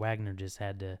Bobby Wagner just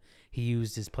he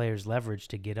used his players' leverage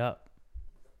to get up.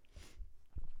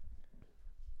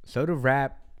 So to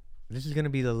wrap, this is going to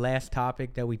be the last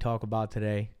topic that we talk about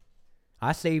today.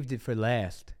 I saved it for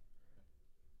last.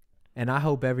 And I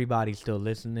hope everybody's still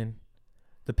listening.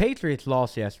 The Patriots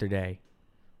lost yesterday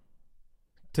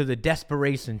to the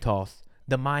desperation toss,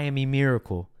 the Miami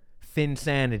Miracle,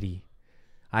 Finsanity.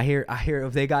 I hear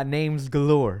they got names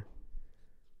galore.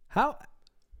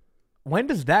 When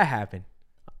does that happen?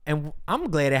 And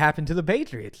I'm glad it happened to the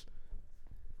Patriots.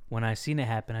 When I seen it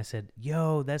happen, I said,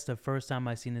 yo, that's the first time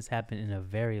I've seen this happen in a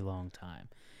very long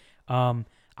time.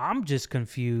 I'm just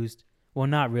confused. Well,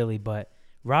 not really, but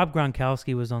Rob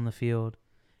Gronkowski was on the field,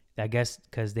 I guess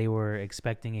because they were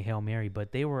expecting a Hail Mary, but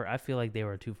I feel like they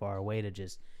were too far away to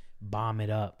just bomb it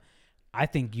up. I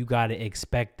think you got to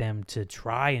expect them to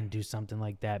try and do something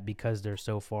like that because they're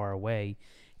so far away.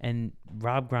 And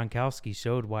Rob Gronkowski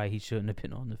showed why he shouldn't have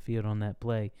been on the field on that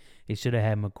play. He should have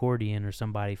had McCourty in or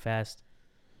somebody fast.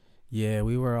 Yeah,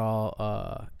 we were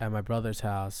all at my brother's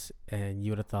house, and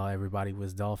you would have thought everybody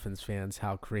was Dolphins fans,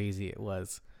 how crazy it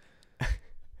was.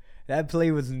 That play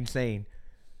was insane.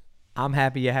 I'm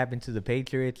happy it happened to the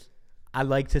Patriots. I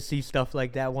like to see stuff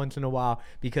like that once in a while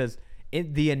because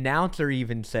the announcer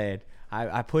even said,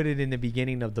 I put it in the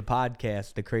beginning of the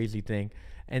podcast, the crazy thing,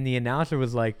 and the announcer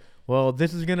was like, well,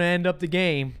 this is going to end up the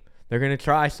game. They're going to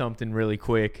try something really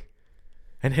quick.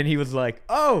 And then he was like,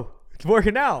 oh, it's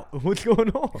working out. What's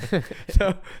going on?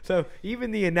 So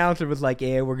even the announcer was like,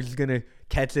 yeah, we're just going to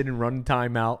catch it and run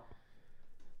timeout.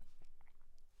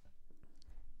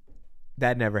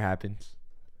 That never happens.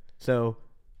 So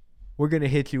we're going to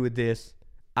hit you with this.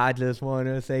 I just want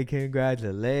to say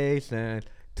congratulations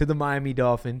to the Miami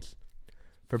Dolphins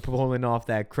for pulling off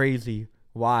that crazy,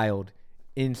 wild,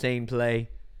 insane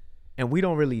play. And we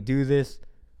don't really do this,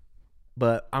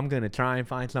 but I'm going to try and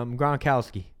find something.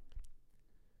 Gronkowski,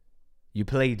 you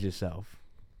played yourself.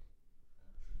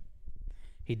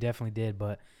 He definitely did,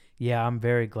 but yeah, I'm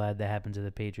very glad that happened to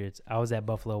the Patriots. I was at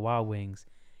Buffalo Wild Wings,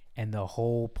 and the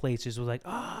whole place just was like,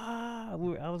 I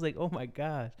was like, oh my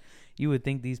gosh. You would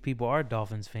think these people are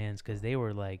Dolphins fans because they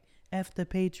were like, F the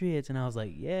Patriots. And I was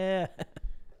like, yeah.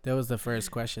 That was the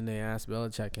first question they asked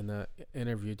Belichick in the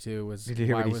interview too. Was Did you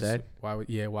hear what he said? Why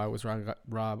was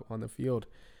Rob on the field?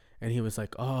 And he was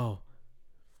like, oh,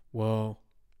 well,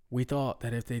 we thought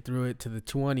that if they threw it to the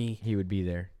 20, He would be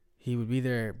there. he would be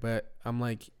there. But I'm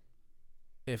like,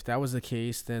 if that was the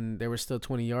case, then there was still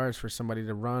 20 yards for somebody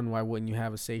to run. Why wouldn't you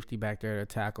have a safety back there to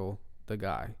tackle the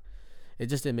guy? It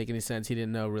just didn't make any sense. He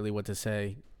didn't know really what to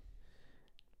say.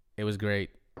 It was great.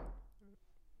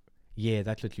 Yeah,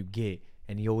 that's what you get.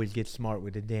 And you always get smart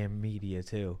with the damn media,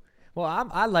 too. Well,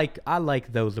 I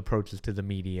like those approaches to the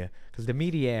media, because the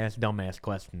media asks dumbass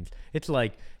questions. It's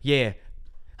like, yeah,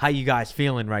 how you guys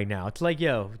feeling right now? It's like,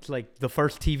 yo, it's like the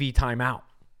first TV timeout.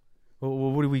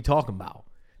 What are we talking about?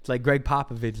 It's like Greg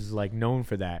Popovich is like known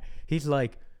for that. He's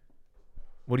like,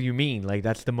 what do you mean? Like,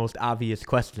 that's the most obvious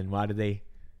question. Why do they?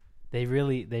 They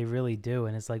really do.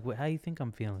 And it's like, how do you think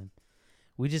I'm feeling?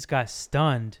 We just got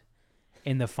stunned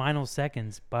in the final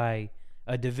seconds by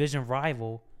a division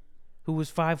rival who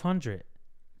was 500.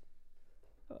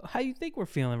 How do you think we're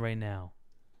feeling right now?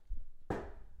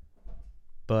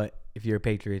 But if you're a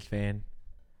Patriots fan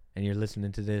and you're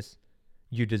listening to this,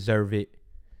 you deserve it.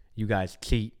 You guys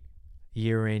cheat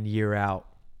year in, year out.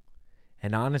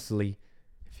 And honestly,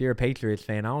 if you're a Patriots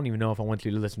fan, I don't even know if I want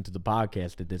you to listen to the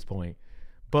podcast at this point.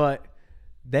 But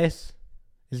this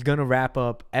is going to wrap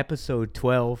up episode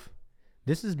 12.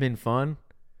 This has been fun.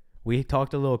 We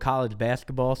talked a little college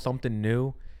basketball, something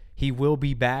new. He will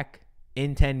be back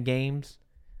in 10 games.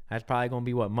 That's probably going to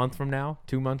be, what, month from now?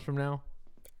 2 months from now?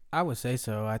 I would say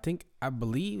so. I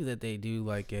believe that they do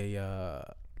like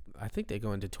I think they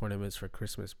go into tournaments for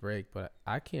Christmas break, but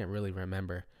I can't really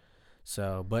remember.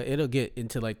 So, but it'll get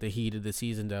into like the heat of the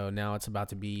season though. Now it's about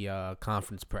to be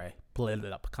conference play.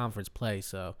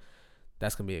 So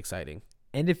that's going to be exciting.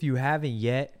 And if you haven't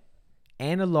yet,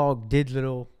 Analog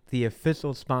Digital, the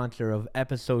official sponsor of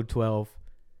episode 12,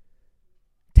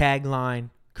 tagline,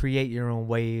 create your own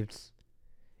waves.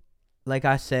 Like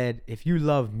I said, if you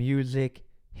love music,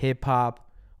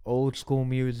 hip-hop, old school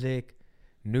music,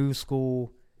 new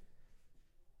school,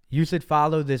 you should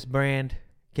follow this brand.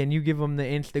 Can you give them the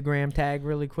Instagram tag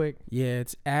really quick? Yeah,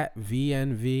 it's at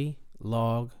VNV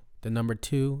log, the number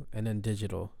 2, and then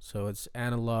digital. So it's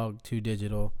analog to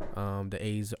digital. The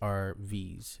A's are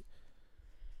V's.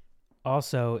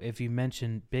 Also, if you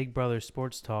mention Big Brother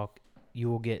Sports Talk, you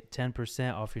will get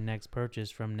 10% off your next purchase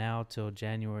from now till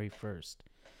January 1st.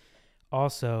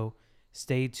 Also,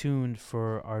 stay tuned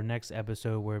for our next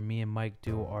episode where me and Mike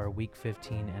do our Week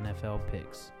 15 NFL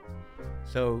picks.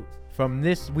 So from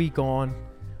this week on,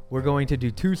 we're going to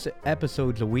do 2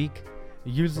 episodes a week,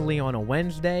 usually on a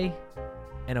Wednesday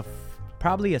and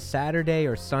probably a Saturday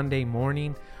or Sunday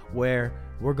morning, where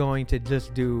we're going to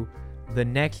just do the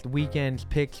next weekend's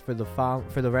picks for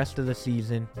the rest of the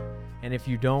season. And if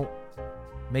you don't,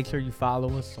 make sure you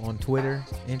follow us on Twitter,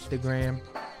 Instagram,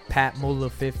 Pat Mulla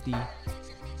 50,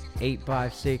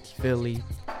 856 Philly,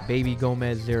 Baby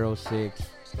Gomez 06,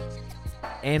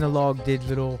 Analog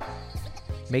Digital.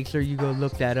 Make sure you go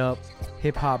look that up.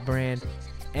 Hip hop brand.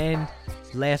 And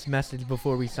last message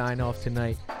before we sign off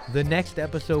tonight. The next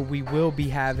episode we will be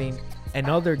having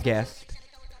another guest,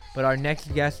 but our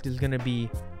next guest is going to be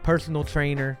personal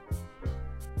trainer,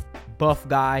 buff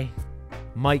guy,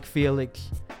 Mike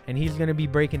Felix, and he's going to be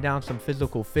breaking down some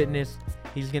physical fitness.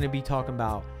 He's going to be talking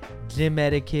about gym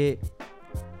etiquette,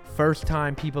 first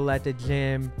time people at the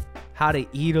gym, how to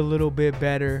eat a little bit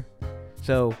better.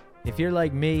 So if you're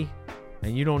like me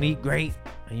and you don't eat great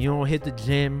and you don't hit the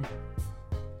gym,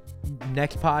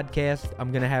 next podcast,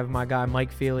 I'm going to have my guy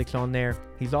Mike Felix on there.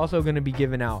 He's also going to be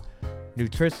giving out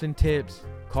nutrition tips,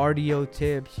 cardio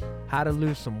tips, how to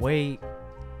lose some weight,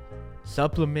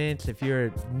 supplements if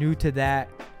you're new to that.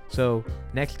 So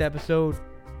next episode,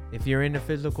 if you're into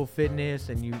physical fitness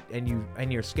and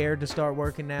you're scared to start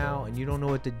working out and you don't know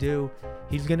what to do,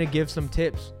 he's going to give some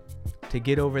tips to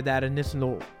get over that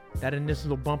initial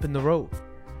bump in the road.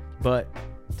 But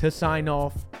to sign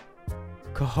off,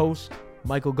 co-host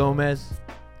Michael Gomez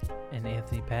and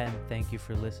Anthony Patton, thank you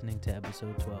for listening to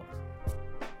episode 12.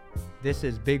 This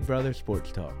is Big Brother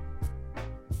Sports Talk.